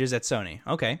week with leaders at Sony.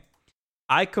 Okay.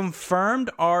 I confirmed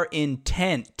our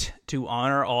intent to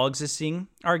honor all existing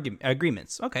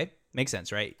agreements. Okay. Makes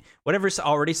sense, right? Whatever's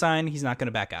already signed, he's not going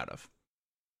to back out of.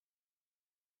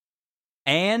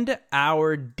 And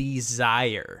our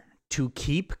desire to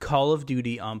keep Call of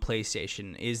Duty on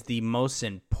PlayStation is the most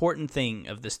important thing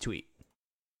of this tweet.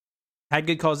 Had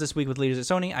good calls this week with leaders at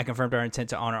Sony. I confirmed our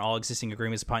intent to honor all existing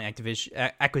agreements upon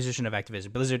acquisition of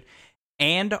Activision Blizzard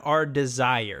and our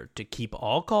desire to keep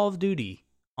all Call of Duty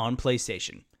on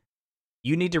PlayStation.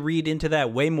 You need to read into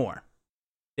that way more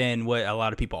than what a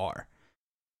lot of people are.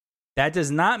 That does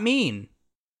not mean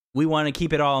we want to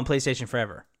keep it all on PlayStation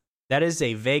forever. That is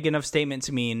a vague enough statement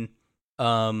to mean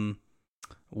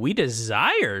we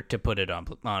desire to put it on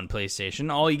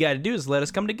PlayStation. All you got to do is let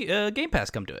us come to Game Pass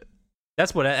come to it.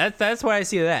 That's why I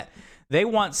see that. They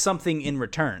want something in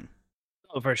return.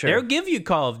 Oh, for sure. They'll give you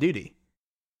Call of Duty,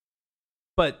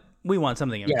 but we want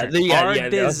something in return. Our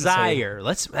desire.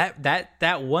 Let's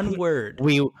that one word.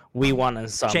 We want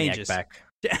Insomniac changes. Back.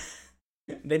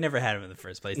 They never had him in the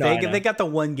first place. No, they got the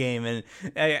one game, and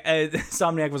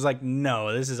Insomniac was like,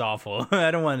 "No, this is awful.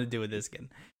 I don't want to do with this again."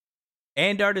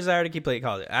 And our desire to keep playing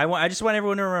Call of Duty. I just want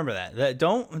everyone to remember that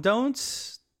don't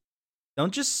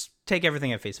just take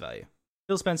everything at face value.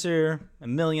 Phil Spencer, a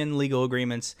million legal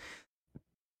agreements,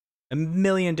 a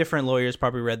million different lawyers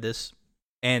probably read this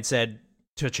and said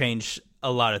to change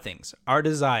a lot of things. Our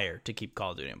desire to keep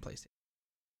Call of Duty on PlayStation.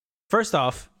 First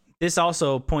off, this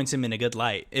also points him in a good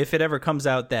light. If it ever comes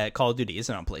out that Call of Duty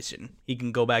isn't on PlayStation, he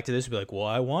can go back to this and be like, well,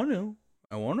 I want to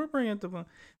bring it to,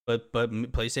 but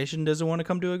PlayStation doesn't want to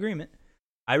come to agreement.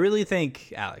 I really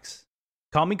think, Alex,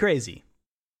 call me crazy,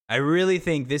 I really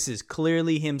think this is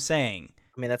clearly him saying,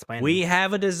 I mean, that's fine. We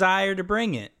have a desire to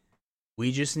bring it.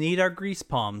 We just need our grease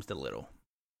palms a little.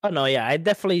 Oh, no, yeah. I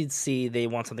definitely see they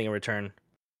want something in return.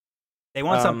 They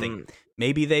want something.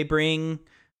 Maybe they bring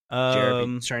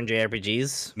certain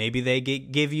JRPGs. Maybe they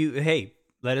give you, hey,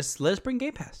 let us bring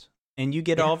Game Pass. And you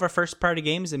get all of our first-party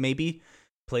games, and maybe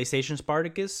PlayStation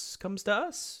Spartacus comes to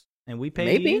us, and we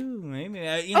pay you. Maybe.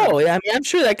 Oh, yeah. I mean, I'm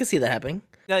sure I could see that happening.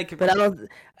 Like, but I don't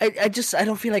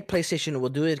feel like PlayStation will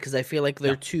do it because I feel like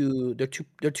they're too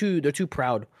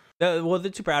proud. Well,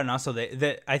 they're too proud, and also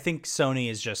I think Sony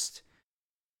is just.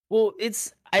 Well,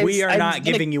 we are not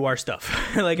giving you our stuff.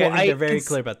 I think they're very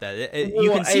clear about that.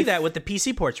 You can see that with the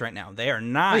PC ports right now. They are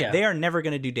not. Oh, yeah. They are never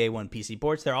going to do day one PC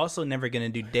ports. They're also never going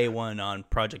to do day one on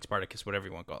Project Spartacus, whatever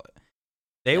you want to call it.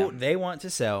 They want to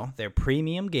sell their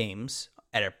premium games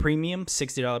at a premium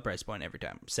 $60 price point every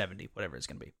time, $70, whatever it's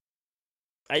going to be.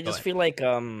 I just feel like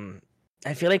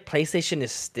PlayStation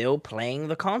is still playing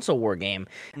the console war game.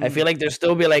 I feel like they'll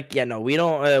still be like, yeah, no, we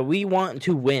don't. We want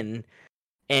to win,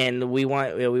 and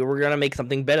we're gonna make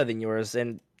something better than yours.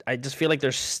 And I just feel like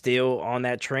they're still on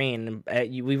that train.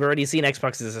 We've already seen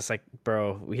Xbox is just like,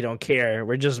 bro, we don't care.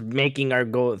 We're just making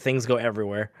our things go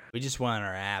everywhere. We just want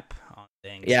our app on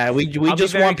things. Yeah, we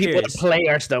just want people to play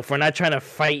our stuff. We're not trying to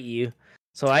fight you.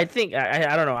 So I think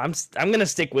I don't know. I'm gonna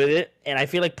stick with it, and I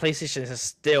feel like PlayStation is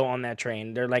still on that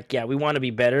train. They're like, yeah, we want to be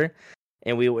better,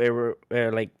 and we're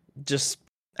like, just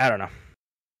I don't know.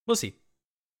 We'll see.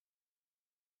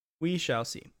 We shall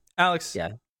see. Alex,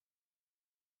 yeah.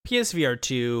 PSVR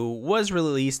 2 was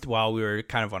released while we were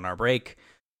kind of on our break.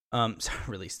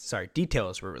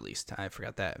 Details were released. I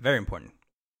forgot that. Very important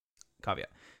caveat.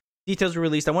 Details were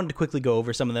released. I wanted to quickly go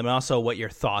over some of them, and also what your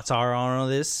thoughts are on all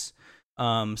this.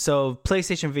 So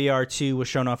PlayStation VR 2 was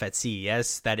shown off at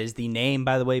CES. That is the name,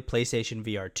 by the way, PlayStation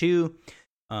VR 2.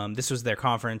 This was their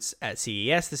conference at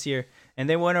CES this year, and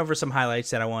they went over some highlights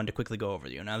that I wanted to quickly go over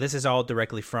to you. Now, this is all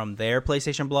directly from their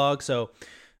PlayStation blog, so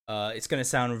it's going to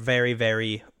sound very,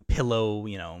 very pillow,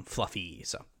 fluffy.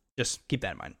 So just keep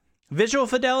that in mind. Visual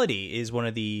fidelity is one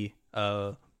of the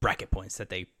bracket points that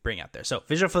they bring out there. So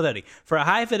visual fidelity. For a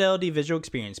high-fidelity visual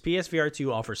experience, PSVR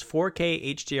 2 offers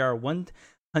 4K HDR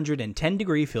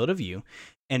 110-degree field of view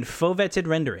and foveated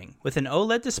rendering. With an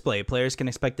OLED display, players can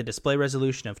expect a display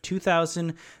resolution of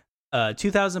 2000 by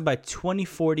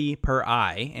 2040 per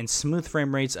eye and smooth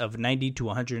frame rates of 90 to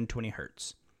 120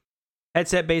 hertz.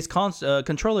 Headset-based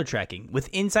controller tracking. With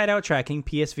inside-out tracking,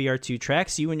 PSVR 2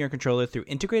 tracks you and your controller through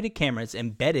integrated cameras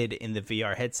embedded in the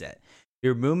VR headset.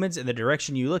 Your movements and the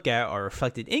direction you look at are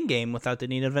reflected in-game without the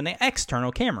need of an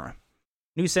external camera.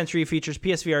 New sensory features.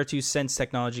 PSVR 2 Sense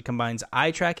technology combines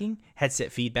eye tracking,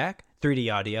 headset feedback,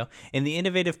 3D audio, and the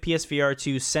innovative PSVR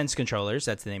 2 Sense controllers,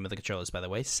 that's the name of the controllers, by the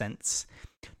way, Sense,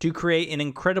 to create an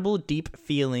incredible deep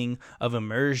feeling of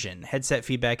immersion. Headset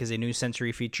feedback is a new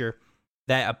sensory feature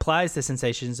that applies the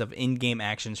sensations of in-game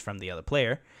actions from the other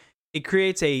player. It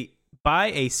creates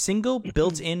by a single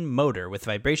built-in motor with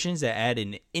vibrations that add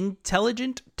an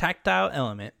intelligent tactile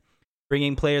element,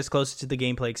 bringing players closer to the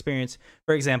gameplay experience.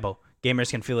 For example, gamers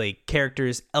can feel a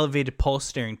character's elevated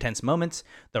pulse during tense moments,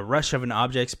 the rush of an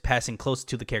object passing close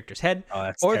to the character's head,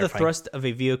 or the thrust of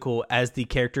a vehicle as the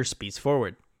character speeds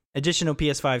forward. Additional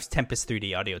PS5's Tempest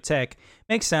 3D audio tech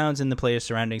makes sounds in the player's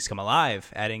surroundings come alive,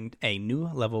 adding a new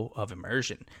level of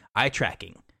immersion. Eye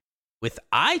tracking. With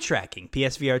eye tracking,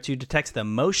 PSVR 2 detects the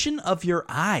motion of your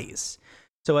eyes.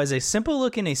 So as a simple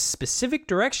look in a specific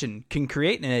direction can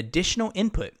create an additional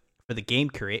input for the game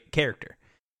character.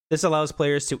 This allows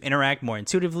players to interact more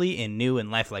intuitively in new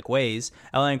and lifelike ways,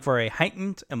 allowing for a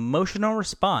heightened emotional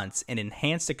response and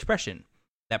enhanced expression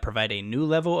that provide a new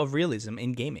level of realism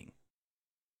in gaming.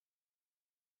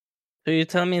 So you're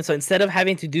telling me, so instead of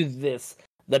having to do this,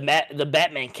 the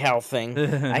Batman cowl thing,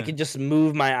 I can just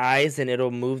move my eyes and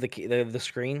it'll move the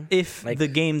screen? If the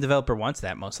game developer wants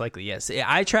that, most likely, yes.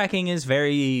 Eye tracking is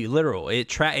very literal.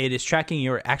 It is tracking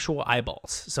your actual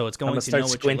eyeballs, so it's going to know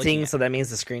what you're looking at. So that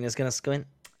means the screen is going to squint?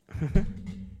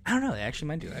 I don't know. They actually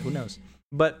might do that. Who knows?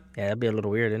 But yeah, that'd be a little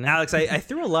weird, isn't it? Alex, I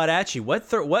threw a lot at you.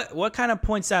 What kind of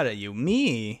points out at you?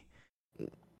 Me,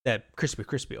 that crispy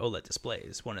OLED display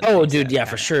is one of the things dude, yeah,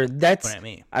 for sure. That's what I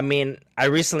mean. I mean, I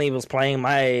recently was playing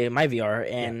my VR,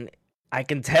 and I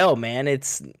can tell, man,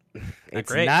 it's not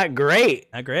great.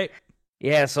 Not great.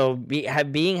 Yeah, so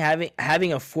having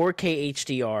a 4K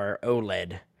HDR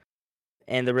OLED,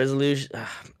 and the resolution,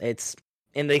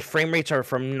 and the frame rates are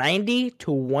from 90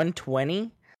 to 120.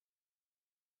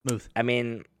 Smooth. I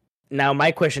mean, now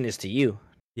my question is to you.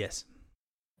 Yes.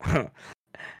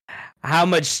 How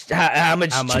much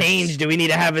change do we need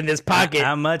to have in this pocket?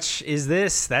 How much is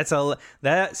this? That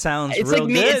sounds it's real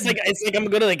like good. It's like I'm gonna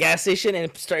go to the gas station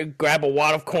and grab a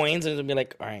wad of coins and be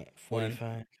like, all right,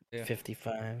 45,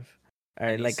 55. All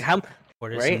right, like how?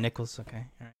 Quarters and nickels. Okay,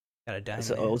 all right. Got a dime. It's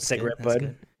an old cigarette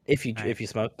bud. If you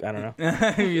smoke, I don't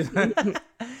know.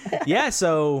 Yeah.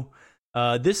 So.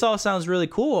 This all sounds really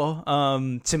cool.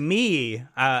 To me,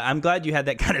 I'm glad you had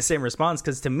that kind of same response,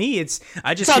 because to me,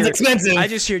 sounds expensive. I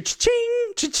just hear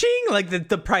cha-ching, cha-ching, like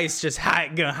the price just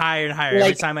going higher and higher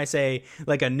every time I say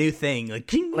like a new thing.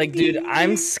 Like, dude,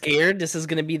 I'm scared this is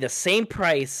gonna be the same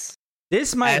price.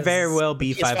 This might very well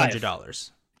be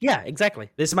 $500. Yeah, exactly.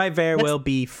 This might very well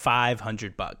be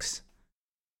 $500.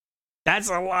 That's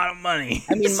a lot of money.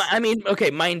 I mean,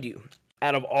 okay, mind you,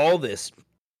 out of all this,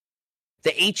 the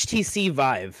HTC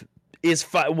Vive was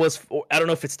I don't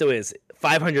know if it still is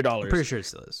 $500. Pretty sure it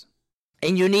still is.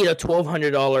 And you need a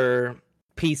 $1,200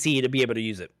 PC to be able to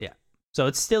use it. Yeah, so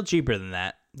it's still cheaper than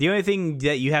that. The only thing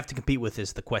that you have to compete with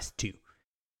is the Quest 2.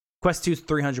 Quest 2 is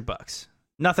 $300.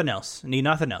 Nothing else. Need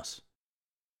nothing else.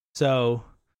 So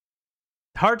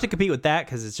hard to compete with that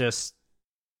because it's just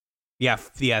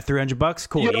 $300.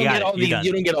 Cool. You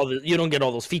don't get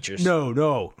all those features.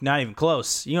 No, not even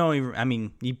close. You don't even. I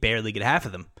mean, you barely get half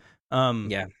of them.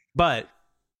 Yeah, but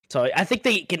so I think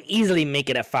they can easily make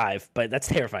it at $500, but that's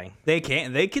terrifying. They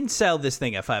can sell this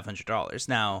thing at $500.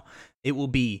 Now it will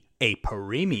be a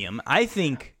premium. I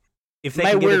think if they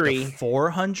can get it to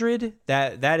 $400,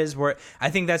 that is where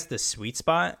I think that's the sweet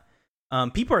spot.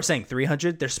 People are saying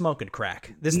 $300. They're smoking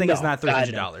crack. This thing is not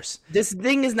 $300. No. This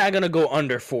thing is not gonna go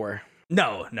under $400.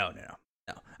 No.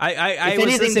 I was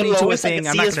listening to a thing.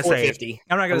 I'm not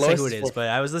gonna say who it is, but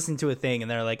I was listening to a thing, and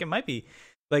they're like, it might be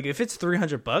like if it's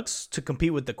 $300 to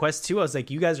compete with the Quest 2. I was like,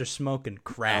 you guys are smoking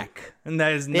crack, and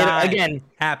that is not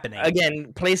happening.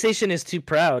 Again, PlayStation is too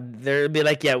proud. They'll be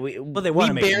like, yeah, they want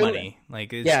to make money.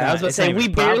 Like, I was about to say we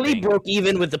barely broke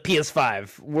even with the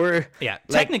PS5.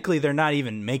 Technically they're not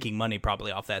even making money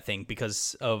probably off that thing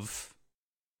because of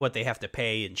what they have to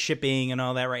pay and shipping and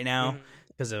all that right now.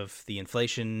 Because of the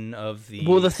inflation of the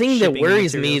the thing that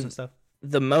worries me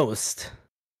the most,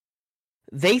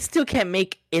 they still can't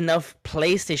make enough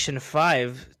PlayStation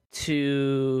 5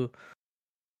 to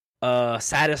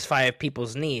satisfy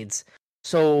people's needs.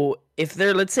 So if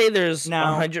let's say there's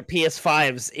 100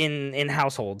 PS5s in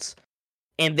households,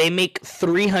 and they make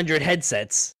 300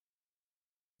 headsets,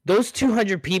 those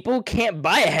 200 people can't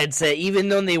buy a headset even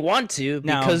though they want to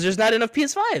Now- because there's not enough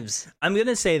PS5s. I'm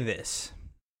gonna say this.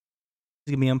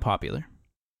 It's gonna be unpopular.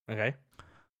 Okay.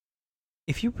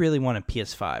 If you really want a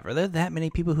PS5, are there that many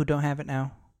people who don't have it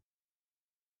now?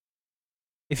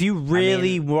 If you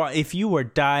really want, if you were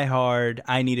diehard,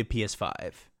 I need a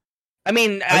PS5. I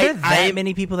mean, Are there that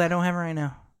many people that don't have it right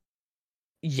now?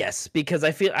 Yes, because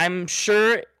I'm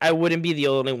sure I wouldn't be the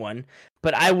only one,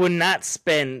 but I would not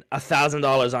spend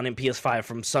 $1,000 on a PS5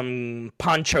 from some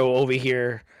poncho over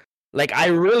here. Like, I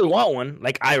really want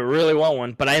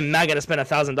one, but I'm not gonna spend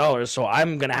 $1,000, so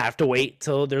I'm gonna have to wait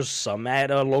till there's some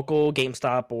at a local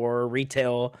GameStop or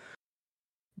retail.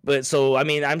 But so, I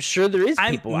mean, I'm sure there is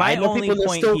people. My I know only people that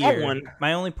point still here, want one.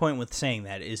 my only point with saying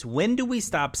that is, when do we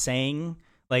stop saying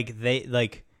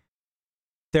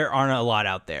there aren't a lot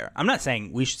out there? I'm not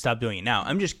saying we should stop doing it now.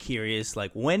 I'm just curious,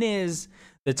 like, when is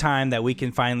the time that we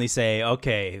can finally say,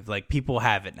 okay, like, people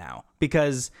have it now?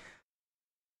 Because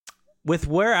with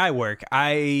where I work,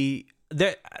 a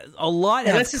lot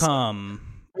has come.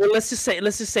 Well, let's just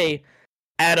say,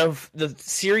 out of the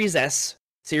Series S,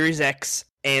 Series X,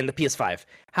 and the PS5,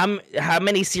 how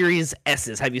many Series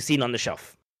S's have you seen on the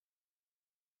shelf?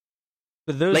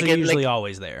 But those are usually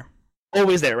always there.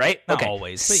 Always there, right? Not okay.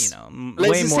 always, but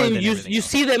Let's way just more say than everything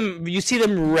you else. see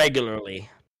them regularly.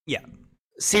 Yeah.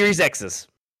 Series X's.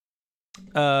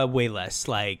 Way less,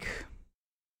 like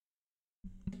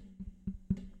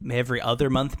every other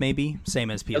month, maybe.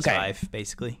 Same as PS5,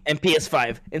 basically. And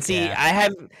PS5. And see, Yeah. I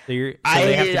have So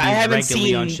they have to be I haven't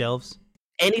regularly on seen- shelves.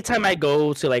 anytime I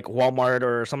go to like Walmart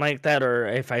or something like that, or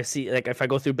if I see if I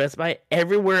go through Best Buy,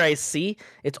 everywhere I see,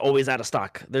 it's always out of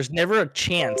stock. There's never a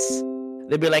chance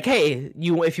they'd be like, "Hey,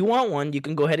 if you want one, you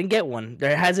can go ahead and get one."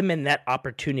 There hasn't been that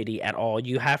opportunity at all.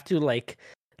 You have to like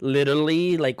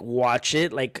literally like watch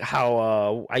it, like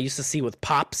how I used to see with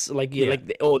Pops, like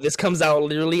this comes out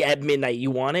literally at midnight.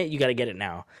 You want it, you got to get it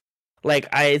now. Like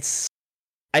I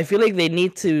feel like they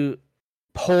need to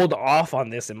hold off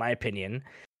on this, in my opinion,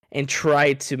 and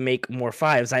try to make more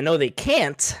fives. I know they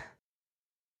can't,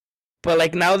 but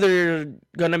like now they're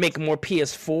gonna make more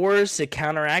PS4s to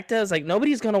counteract it. It's like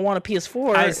nobody's gonna want a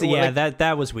PS4. I see, yeah, like,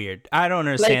 that was weird. I don't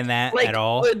understand that at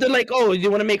all. They're like, oh, you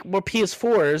want to make more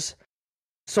PS4s,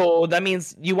 so that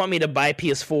means you want me to buy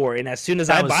PS4, and as soon as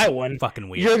I buy one, fucking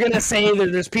weird. you're gonna say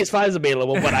that there's PS5s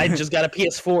available, but I just got a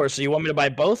PS4, so you want me to buy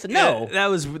both? No, that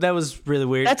was really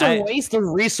weird. that's a waste of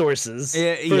resources.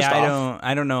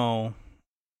 I don't know.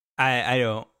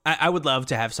 I would love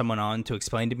to have someone on to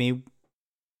explain to me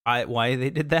why they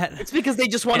did that. It's because they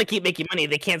just want to keep making money.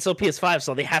 They can't sell PS5,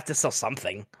 so they have to sell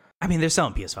something. I mean, they're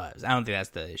selling PS5s. I don't think that's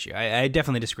the issue. I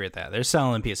definitely disagree with that. They're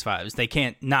selling PS5s. They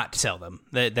can't not sell them.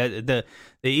 The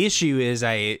issue is,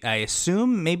 I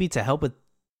assume, maybe to help with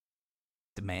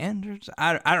demand. Or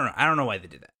I don't know. I don't know why they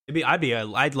did that.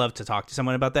 I'd love to talk to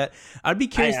someone about that. I'd be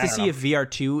curious to see if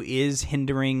VR2 is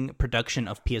hindering production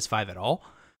of PS5 at all.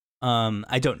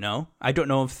 I don't know. I don't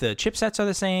know if the chipsets are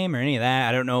the same or any of that.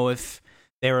 I don't know if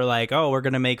they were like, oh, we're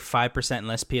going to make 5%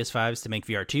 less PS5s to make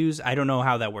VR2s. I don't know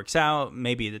how that works out.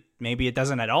 Maybe it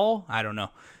doesn't at all. I don't know.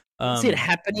 I see it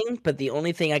happening, but the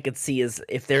only thing I could see is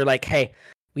if they're like, hey,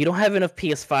 we don't have enough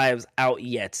PS5s out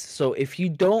yet. So if you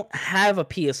don't have a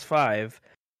PS5,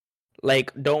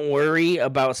 like, don't worry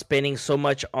about spending so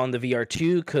much on the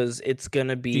VR2 because it's going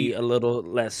to be a little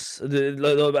less.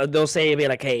 They'll say,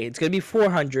 like, hey, it's going to be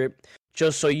 $400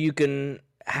 just so you can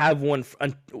have one,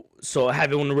 so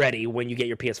have one ready when you get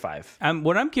your PS5.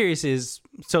 What I'm curious is,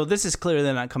 so this is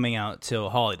clearly not coming out till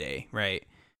holiday, right?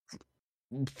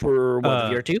 For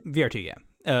what, VR2? VR2, yeah.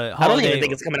 I don't even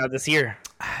think it's coming out this year.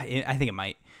 I think it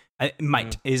might. It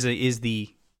might is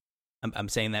the. I'm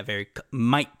saying that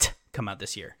might come out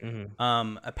this year.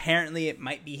 Mm-hmm. Apparently, it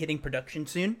might be hitting production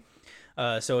soon.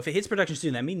 So if it hits production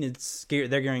soon, that means they're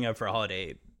gearing up for a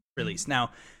holiday release.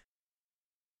 Now,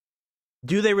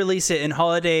 do they release it in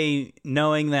holiday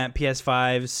knowing that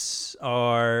PS5s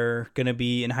are going to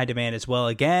be in high demand as well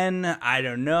again? I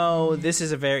don't know. This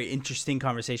is a very interesting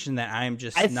conversation that I'm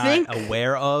just not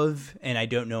aware of, and I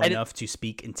don't know enough to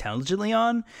speak intelligently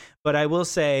on. But I will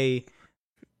say,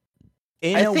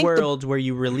 in a world where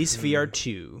you release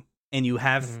VR2 and you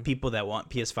have people that want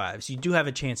PS5s, you do have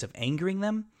a chance of angering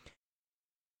them.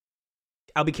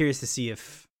 I'll be curious to see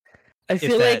if that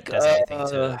does anything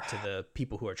to the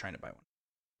people who are trying to buy one.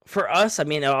 For us, I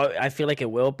mean, I feel like it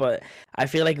will, but I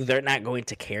feel like they're not going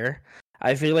to care.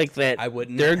 I feel like that I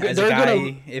wouldn't. They're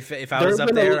gonna, if I was up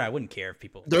there, I wouldn't care if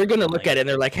people. They're gonna look at it and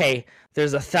they're like, "Hey,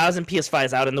 there's 1,000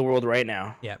 PS5s out in the world right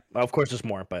now." Yeah, of course there's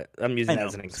more, but I'm using that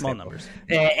as an example. Small numbers.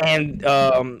 And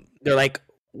they're like,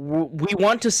 we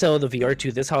want to sell the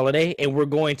VR2 this holiday, and we're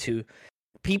going to.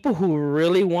 People who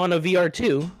really want a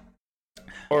VR2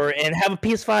 and have a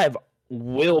PS5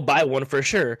 will buy one for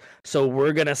sure. So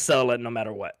we're gonna sell it no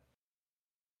matter what.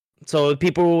 So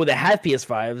people that have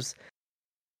PS5s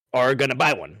are gonna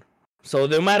buy one. So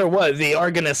no matter what, they are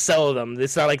gonna sell them.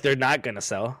 It's not like they're not gonna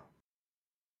sell.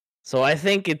 So I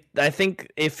think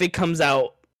if it comes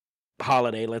out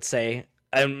holiday, let's say,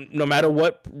 no matter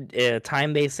what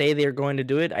time they say they're going to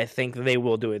do it, I think they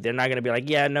will do it. They're not going to be like,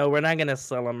 yeah, no, we're not going to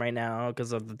sell them right now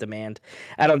because of the demand.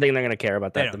 I don't think they're going to care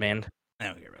about that demand. I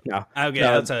don't care about that. No. Okay,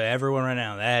 I'll tell everyone right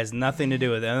now. That has nothing to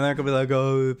do with it. They're not going to be like,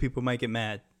 oh, people might get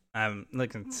mad. I'm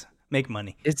looking to make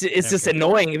money. It's just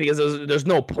annoying because there's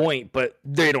no point, but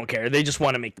they don't care. They just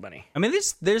want to make the money. I mean,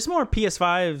 there's more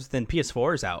PS5s than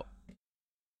PS4s out.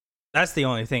 That's the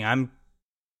only thing I'm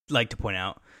like to point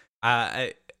out.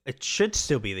 It should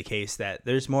still be the case that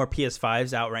there's more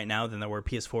PS5s out right now than there were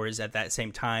PS4s at that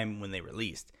same time when they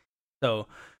released. So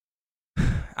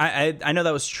I know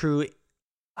that was true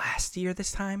last year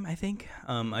this time, I think.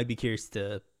 I'd be curious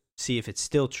to see if it's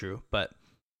still true, but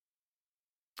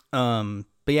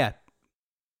yeah.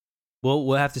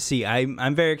 We'll have to see.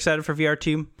 I'm very excited for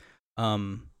VR2.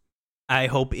 I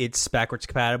hope it's backwards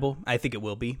compatible. I think it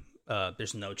will be.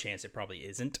 There's no chance it probably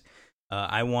isn't.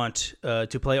 I want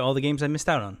to play all the games I missed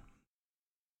out on.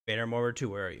 Vader Mortar 2,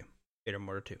 where are you? Vader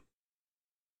Mortar 2.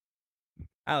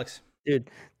 Alex. Dude,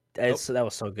 that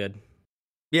was so good.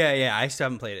 Yeah, I still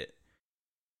haven't played it.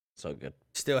 So good.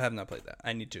 Still have not played that.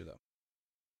 I need to, though.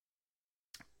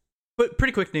 But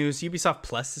pretty quick news, Ubisoft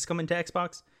Plus is coming to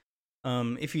Xbox.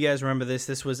 If you guys remember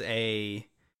this was a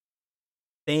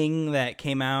thing that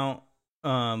came out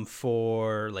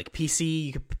for like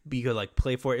PC. You could like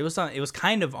play for it. It was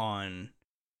kind of on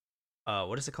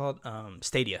what is it called?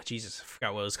 Stadia. Jesus, I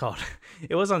forgot what it was called.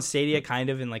 It was on Stadia, kind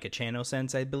of in like a channel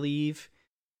sense, I believe.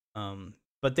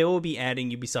 But they will be adding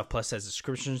Ubisoft Plus as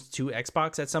subscriptions to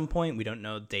Xbox at some point. We don't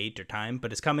know date or time,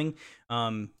 but it's coming.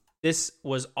 This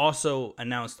was also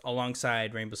announced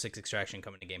alongside Rainbow Six Extraction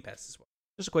coming to Game Pass as well.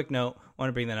 Just a quick note, want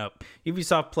to bring that up.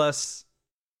 Ubisoft Plus,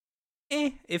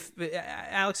 if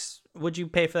Alex, would you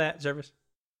pay for that service?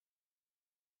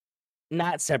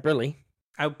 Not separately.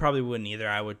 I probably wouldn't either.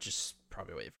 I would just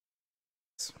probably wait.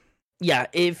 Yeah,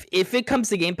 if it comes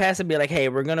to Game Pass and be like, hey,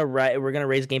 we're gonna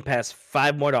raise Game Pass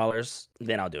 $5 more,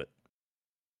 then I'll do it.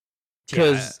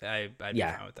 Because I'd be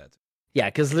fine with that. Yeah,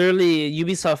 because literally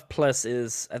Ubisoft Plus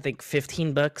is I think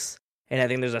 $15, and I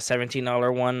think there's a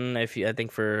 $17 one I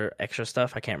think for extra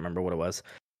stuff. I can't remember what it was,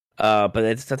 but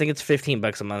I think it's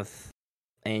 $15 a month,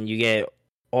 and you get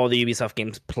all the Ubisoft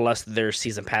games plus their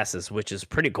season passes, which is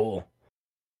pretty cool.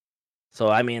 So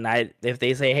I mean, if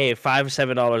they say, hey,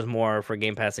 $5-7 more for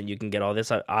Game Pass and you can get all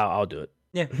this, I'll do it.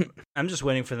 Yeah, I'm just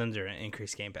waiting for them to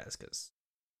increase Game Pass because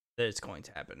it's going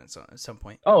to happen at some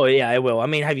point. Oh yeah, I will. I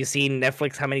mean, have you seen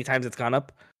Netflix? How many times it's gone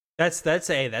up? That's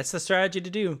the strategy to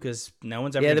do because no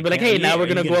one's ever. Yeah, they'll be like, hey, now we're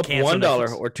gonna go up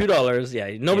 $1 or $2.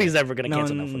 Yeah, nobody's ever gonna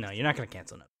cancel Netflix. No, you're not gonna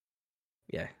cancel Netflix.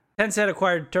 Yeah. Tencent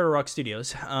acquired Turtle Rock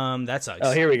Studios. That sucks.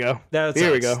 Oh, here we go.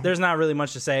 Here we go. There's not really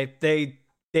much to say. They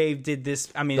did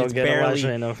this. I mean,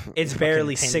 it's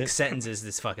barely 6 sentences.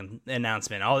 This fucking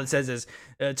announcement. All it says is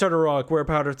Turtle Rock. We're a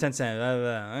part of Tencent. Blah,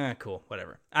 blah, blah. Cool,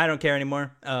 whatever. I don't care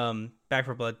anymore. Back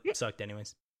 4 Blood sucked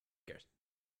anyways.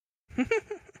 Who cares?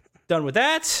 Done with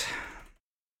that.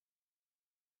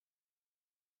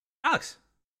 Alex.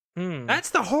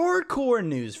 That's the hardcore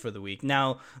news for the week.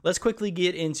 Now, let's quickly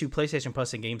get into PlayStation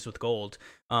Plus and Games with Gold.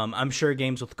 I'm sure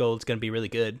Games with Gold is going to be really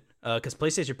good because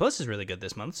PlayStation Plus is really good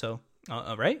this month. So,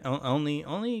 right?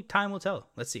 Only time will tell.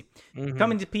 Let's see.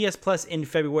 Coming to PS Plus in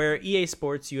February, EA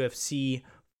Sports UFC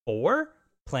 4,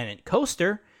 Planet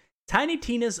Coaster, Tiny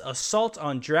Tina's Assault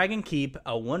on Dragon Keep,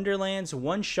 a Wonderland's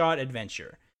one-shot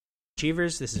adventure.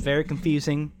 Achievers, this is very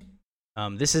confusing.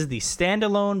 This is the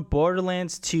standalone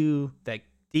Borderlands 2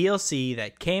 DLC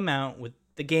that came out with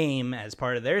the game as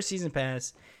part of their season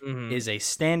pass is a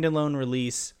standalone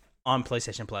release on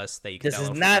PlayStation Plus that you can download. This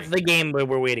is not the game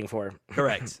we're waiting for.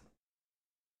 Correct.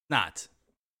 Not.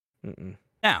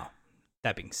 Now,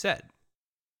 that being said,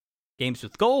 Games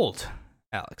with Gold,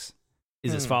 Alex,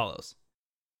 is as follows.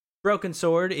 Broken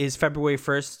Sword is February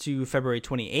 1st to February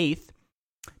 28th.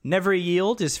 Never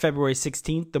Yield is February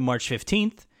 16th to March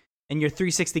 15th. And your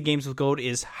 360 Games with Gold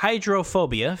is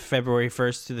Hydrophobia, February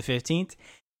 1st to the 15th,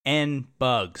 and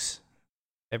Bugs,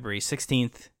 February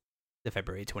 16th to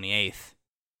February 28th.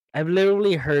 I've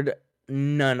literally heard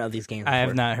none of these games before. I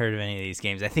have not heard of any of these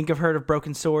games. I think I've heard of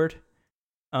Broken Sword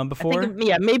before.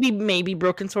 Maybe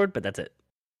Broken Sword, but that's it.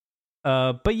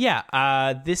 But yeah,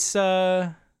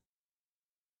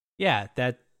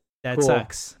 That Cool.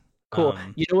 sucks. Cool.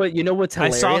 You know what? You know what's I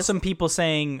hilarious? saw some people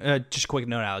saying, just a quick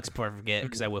note, Alex, before I forget,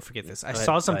 because I will forget this. I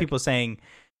saw some people saying,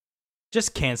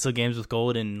 just cancel games with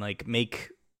gold and like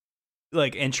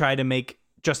and try to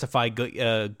justify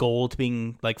gold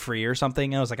being like free or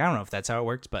something. And I was like, I don't know if that's how it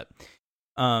works, but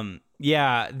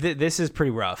yeah, this is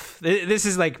pretty rough. This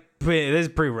is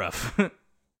pretty rough.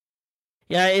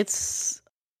 Yeah, it's.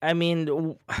 I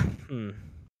mean,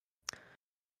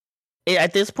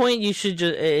 at this point, you should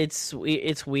just.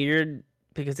 It's weird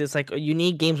because it's like you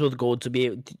need games with gold to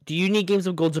be. Do you need games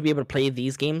with gold to be able to play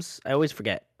these games? I always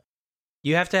forget.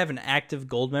 You have to have an active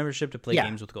gold membership to play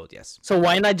games with gold. Yes. So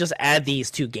why not just add these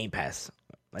to Game Pass?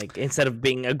 Like instead of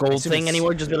being a gold thing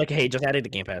anymore, just be like, hey, just add it to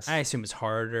Game Pass. I assume it's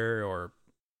harder, or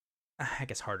I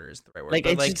guess harder is the right word. Like,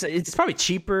 but it's probably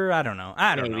cheaper. I don't know.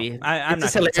 I'm not going to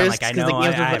sound like I know.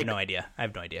 I have no idea.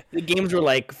 The games were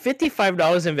like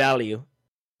 $55 in value.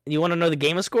 You want to know the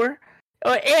gamer score?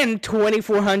 Oh, and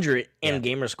 2,400 in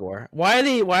gamer score. Why are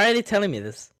they telling me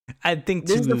this? I think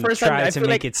this is the first try time to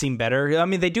make it seem better. I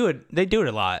mean, they do it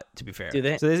a lot, to be fair. Do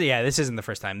they? So this isn't the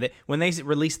first time. When they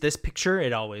release this picture,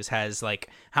 it always has like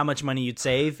how much money you'd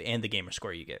save and the gamer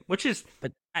score you get, which is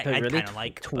I really kind of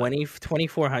like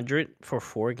 2,400 for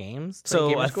 4 games. So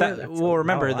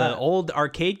remember the old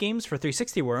arcade games for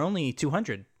 360 were only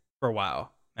 200 for a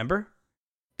while. Remember?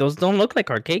 Those don't look like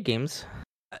arcade games.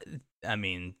 I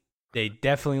mean, they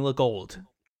definitely look old.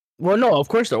 Well, no, of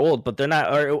course they're old, but they're not.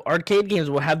 Arcade games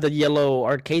will have the yellow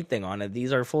arcade thing on it.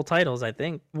 These are full titles, I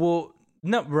think. Well,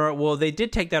 no, well, they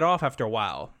did take that off after a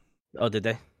while. Oh, did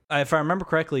they? If I remember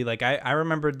correctly, like I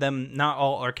remembered them. Not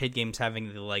all arcade games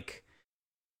having the like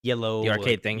yellow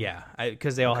arcade thing. Yeah,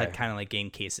 because they all had kind of like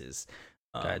game cases.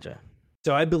 Gotcha.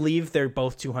 So I believe they're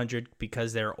both 200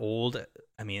 because they're old.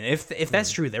 I mean, if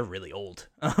that's true, they're really old.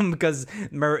 Because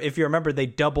if you remember, they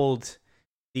doubled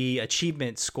the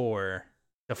achievement score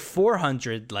to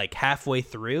 400 like halfway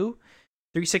through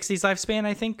 360's lifespan,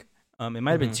 I think. It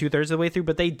might have been 2/3 of the way through,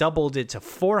 but they doubled it to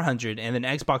 400, and then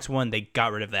Xbox One, they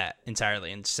got rid of that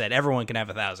entirely and said everyone can have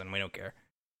 1,000. We don't care.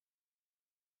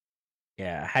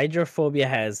 Yeah, Hydrophobia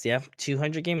has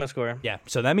 200 gamer score. Yeah,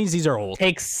 so that means these are old.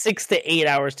 Takes 6 to 8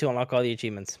 hours to unlock all the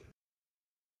achievements.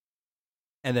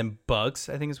 And then bugs,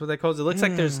 I think is what that calls. It looks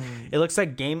like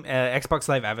Xbox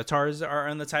Live avatars are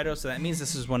on the title, so that means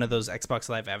this is one of those Xbox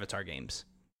Live avatar games.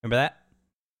 Remember that?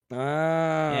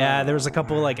 Yeah, there was a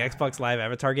couple like Xbox Live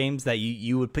avatar games that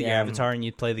you would put your avatar and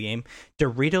you'd play the game.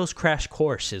 Doritos Crash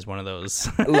Course is one of those.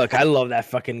 Look, I love that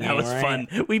fucking game. That was fun.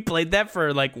 We played that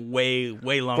for like way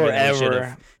longer than we should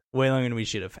have. Way longer than we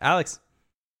should have. Alex,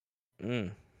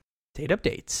 date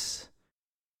updates.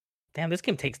 Damn, this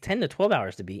game takes 10 to 12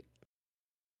 hours to beat.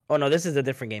 Oh no, this is a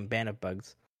different game. Band of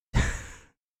Bugs.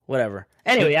 Whatever.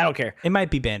 Anyway, I don't care. It might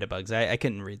be Band of Bugs. I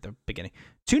couldn't read the beginning.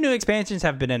 2 new expansions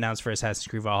have been announced for Assassin's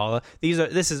Creed Valhalla.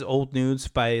 This is old news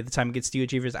by the time it gets to you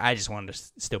achievers. I just wanted to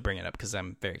still bring it up because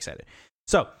I'm very excited.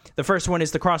 So, the first one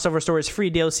is the Crossover Stories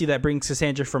free DLC that brings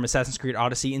Cassandra from Assassin's Creed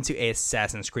Odyssey into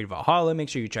Assassin's Creed Valhalla. Make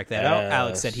sure you check that out.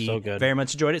 Alex said he very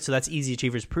much enjoyed it, so that's easy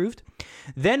achievers proved.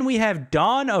 Then we have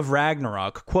Dawn of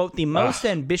Ragnarok, quote, the most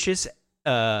ambitious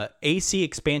AC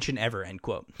expansion ever, end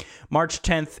quote. March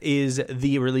 10th is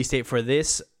the release date for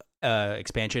this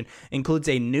expansion. Includes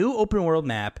a new open world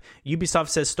map. Ubisoft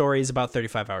says story is about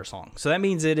 35 hours long, so that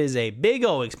means it is a big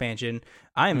old expansion.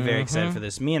 I am very excited for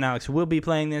this. Me and Alex will be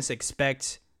playing this.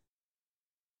 Expect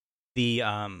the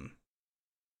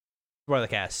spoiler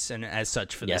casts and as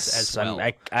such for this as well.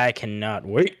 I cannot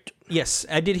wait. Yes,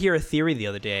 I did hear a theory the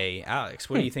other day. Alex,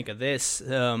 what do you think of this?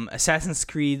 Assassin's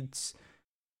Creed's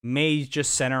may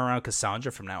just center around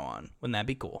Cassandra from now on. Wouldn't that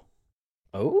be cool?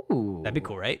 Oh, that'd be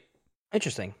cool, right?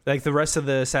 Interesting. Like the rest of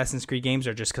the Assassin's Creed games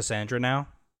are just Cassandra now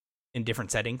in different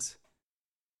settings.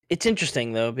 It's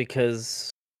interesting though,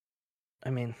 because I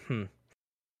mean,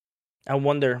 I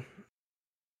wonder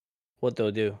what they'll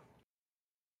do.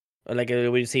 Like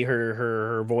we see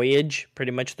her voyage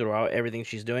pretty much throughout everything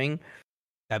she's doing.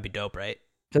 That'd be dope, right?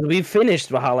 Because we finished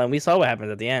Valhalla and we saw what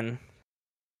happens at the end.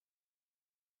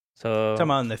 So talking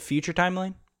about in the future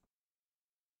timeline?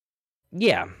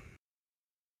 Yeah.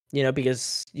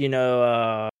 Because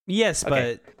yes,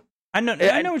 okay. But I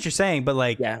know what you're saying, but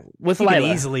like with you Layla. can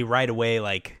easily right away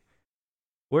like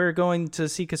we're going to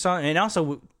see Cassandra, and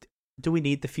also do we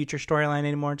need the future storyline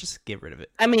anymore? Just get rid of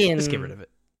it. I mean, just get rid of it.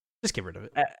 Just get rid of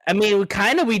it. I mean,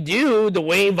 we do the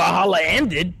way Valhalla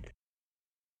ended.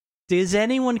 Does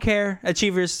anyone care?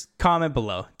 Achievers, comment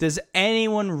below. Does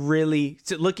anyone really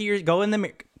go in the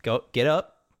mirror? Go get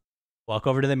up, walk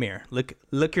over to the mirror,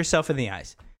 look yourself in the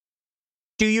eyes.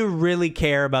 Do you really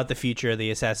care about the future of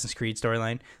the Assassin's Creed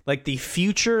storyline? Like the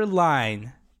future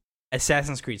line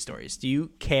Assassin's Creed stories. Do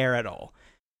you care at all?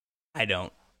 I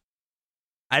don't.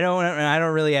 I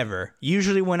don't really ever.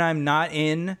 Usually when I'm not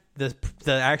in the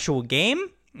actual game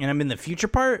and I'm in the future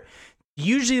part,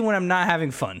 usually when I'm not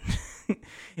having fun.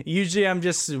 Usually I'm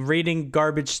just reading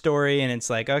garbage story and it's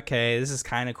like, okay, this is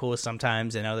kind of cool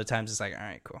sometimes, and other times it's like, all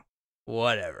right, cool.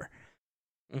 Whatever.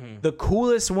 Mm-hmm. The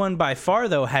coolest one by far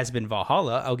though has been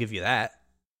Valhalla. I'll give you that.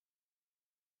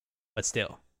 But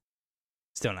still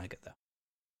not good though.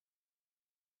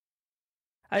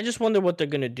 I just wonder what they're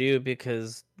gonna do,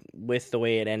 because with the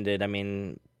way it ended, I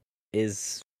mean,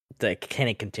 can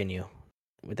it continue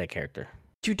with that character?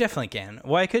 You definitely can.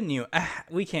 Why couldn't you?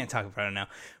 We can't talk about it now.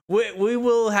 We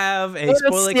will have a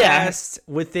spoiler cast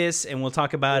with this, and we'll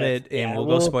talk about it, and we'll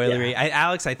go spoilery. Yeah.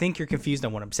 Alex, I think you're confused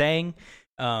on what I'm saying,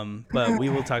 but we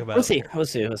will talk about it. We'll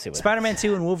see. Spider-Man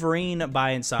 2 and Wolverine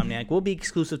by Insomniac will be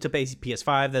exclusive to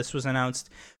PS5. This was announced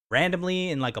randomly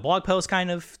in like a blog post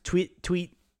kind of tweet.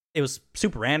 It was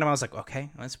super random. I was like, okay,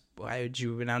 why would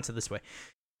you announce it this way?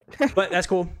 But that's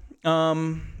cool.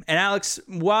 And Alex,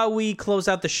 while we close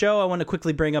out the show, I want to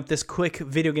quickly bring up this quick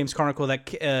Video Games Chronicle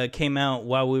that came out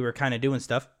while we were kind of doing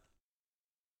stuff.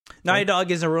 Naughty Dog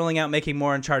isn't ruling out making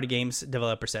more Uncharted games,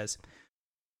 developer says.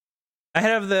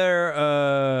 Ahead of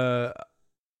their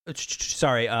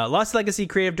Lost Legacy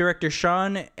creative director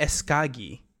Sean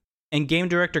Escaghi and game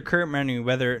director Kurt Manu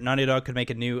whether Naughty Dog could make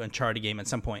a new Uncharted game at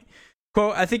some point.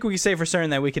 Quote, I think we can say for certain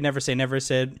that we can never say never,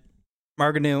 said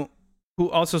Marganu, who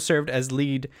also served as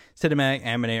lead cinematic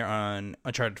animator on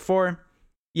Uncharted 4.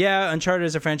 Yeah, Uncharted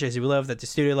is a franchise we love, that the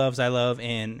studio loves, I love,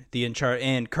 and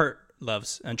Kurt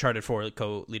loves. Uncharted 4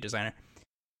 co-lead designer.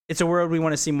 It's a world we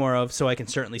want to see more of, so I can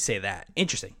certainly say that.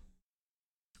 Interesting.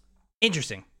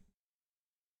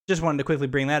 Just wanted to quickly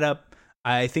bring that up.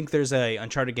 I think there's a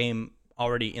Uncharted game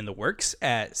already in the works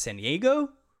at San Diego.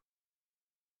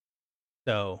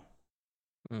 So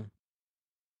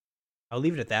I'll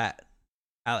leave it at that.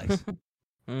 Alex.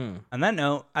 On that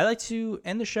note, I like to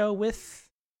end the show with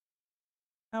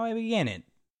how I began it.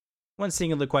 One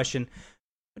singular question.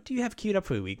 What do you have queued up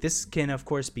for the week? This can, of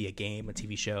course, be a game, a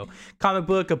TV show, comic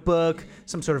book, a book,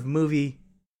 some sort of movie,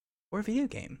 or a video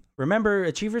game. Remember,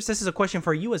 Achievers, this is a question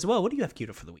for you as well. What do you have queued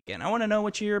up for the weekend? I want to know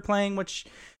what you're playing, what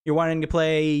you're wanting to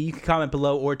play. You can comment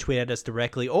below or tweet at us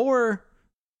directly, or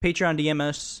Patreon DM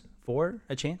us for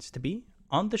a chance to be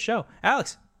on the show.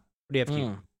 Alex, what do you have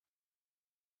queued?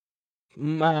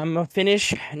 I'm gonna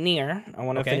finish Nier. I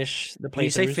want to finish the playthroughs. When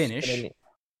you say finish,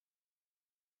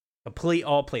 complete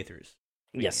all playthroughs.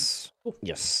 Yes. Cool.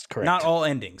 Yes, correct. Not all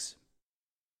endings.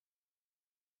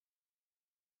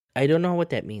 I don't know what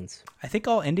that means. I think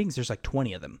all endings, there's like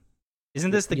 20 of them.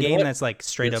 Isn't this the game that's like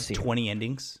straight up 20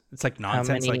 endings? It's like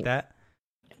nonsense like that.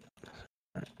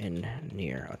 In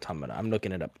Nier Automata. I'm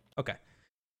looking it up. Okay.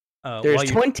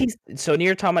 There's 20. So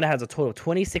Nier Automata has a total of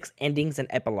 26 endings and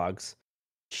epilogues.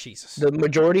 Jesus. The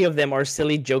majority of them are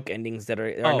silly joke endings that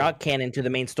are not canon to the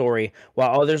main story,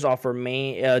 while others offer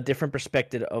different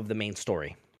perspective of the main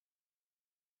story.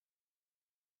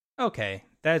 Okay.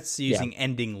 That's using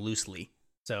ending loosely.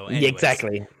 So anyways,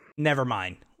 exactly. Never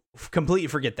mind. Completely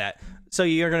forget that. So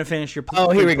you're going to finish your...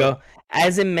 here we go.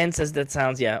 As immense as that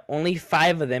sounds, only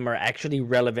 5 of them are actually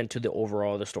relevant to the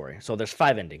overall of the story. So there's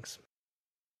 5 endings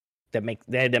that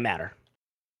matter.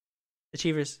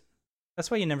 Achievers,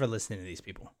 that's why you never listen to these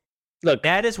people. Look,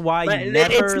 that is why you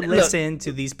never listen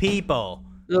to these people.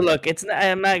 Look, it's not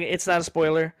a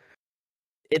spoiler.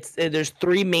 There's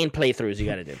 3 main playthroughs you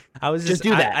got to do. I was just do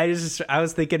that. I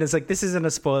was thinking, it's like, this isn't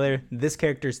a spoiler. This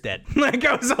character's dead. Like,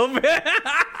 I was hoping.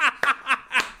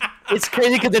 It's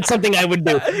crazy because it's something I would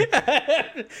do.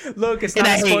 Look, it's not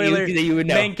a spoiler. You would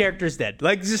know. Main character's dead.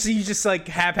 Like, you just like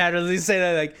haphazardly say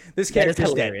that, like, this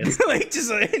character's dead. Like, just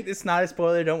like, it's not a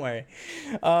spoiler. Don't worry.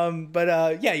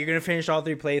 But you're gonna finish all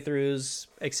 3 playthroughs,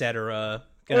 etc.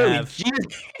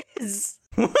 Jeez.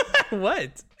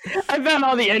 What? I found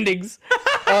all the endings.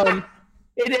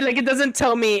 It doesn't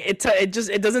tell me. It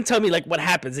doesn't tell me like what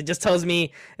happens. It just tells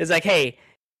me it's like, hey,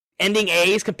 ending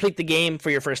A is complete the game for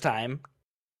your first time.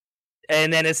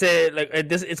 And then it said, like,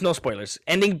 it's no spoilers.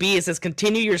 Ending B, it says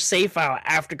continue your save file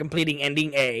after completing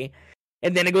ending A.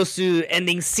 And then it goes to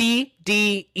ending C,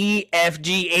 D, E, F,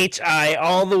 G, H, I,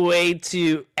 all the way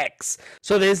to X.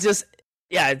 So there's just,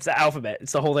 it's the alphabet.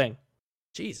 It's the whole thing.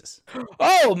 Jesus.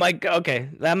 Oh, my God. Okay.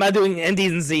 I'm not doing N, D,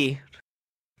 and Z.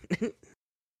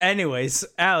 Anyways,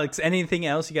 Alex, anything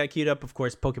else you got queued up? Of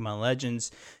course, Pokemon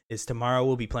Legends is tomorrow.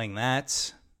 We'll be playing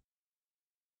that.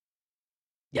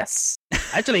 Yes.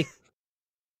 Actually...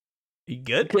 You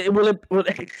good? Will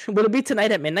it be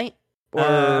tonight at midnight?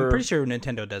 I'm pretty sure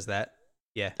Nintendo does that.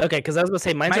 Yeah. Okay, because I was gonna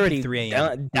say mine's Might be already 3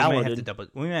 a.m. downloaded.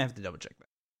 We might have to double check that.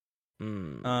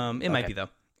 It might Okay. be though.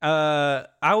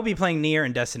 I will be playing Nier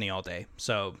and Destiny all day,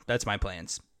 so that's my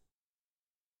plans.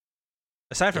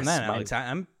 Aside from Yes, that, mine-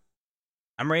 Alex,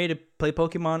 I'm ready to play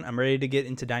Pokemon. I'm ready to get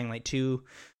into Dying Light 2.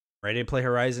 Ready to play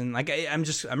Horizon. Like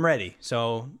I'm ready.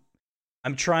 So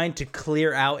I'm trying to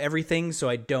clear out everything so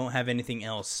I don't have anything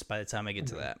else by the time I get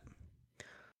to that.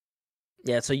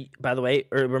 Yeah. So, by the way,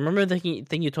 remember the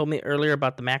thing you told me earlier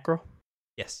about the macro?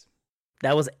 Yes.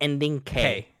 That was ending K.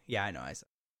 K. Yeah, I know. It's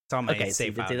on my Okay, so you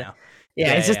save did file do that? now. Yeah,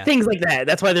 Yeah, it's just yeah. things like that.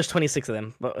 That's why there's 26 of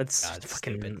them. But it's God, it's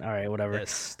fucking stupid. all right. Whatever.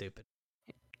 That's stupid.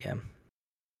 Yeah.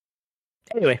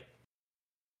 Anyway.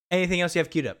 Anything else you have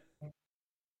queued up?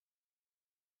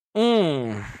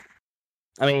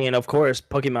 I mean, of course,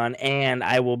 Pokemon, and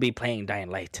I will be playing Dying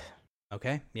Light.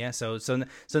 Okay. Yeah. So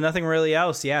nothing really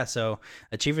else. Yeah. So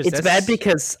Achievers. It's bad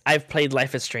because I've played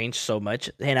Life is Strange so much,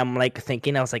 and I'm like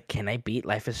thinking, I was like, can I beat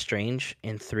Life is Strange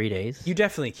in 3 days? You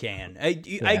definitely can.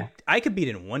 I could beat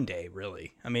it in 1 day.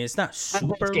 Really. I mean, it's not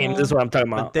super games long, is what I'm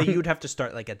talking about. but you'd have to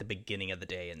start like at the beginning of the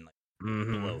day and like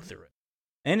Mhm. blow through it.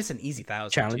 And it's an easy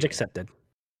 1,000. Challenge too. accepted.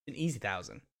 An easy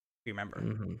 1,000. If you remember.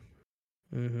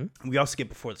 Mm-hmm. We also get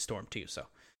Before the Storm too. So.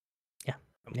 Yeah.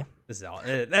 Yeah. This is all.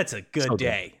 That's a good So good.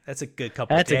 day. That's a good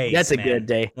couple That's days. a man. good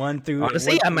day. Honestly,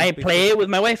 Honestly, I might play it with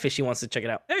my wife if she wants to check it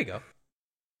out. There you go.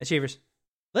 Achievers,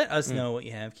 let us know what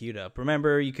you have queued up.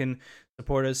 Remember, you can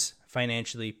support us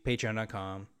financially,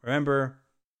 patreon.com. Remember,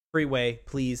 free way,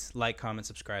 please like, comment,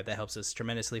 subscribe. That helps us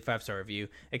tremendously. 5-star review,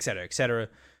 etc., etc.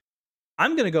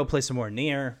 I'm going to go play some more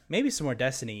Nier, maybe some more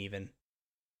Destiny even.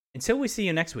 Until we see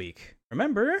you next week,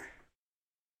 remember,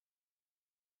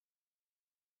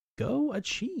 go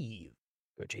achieve.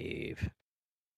 Go achieve.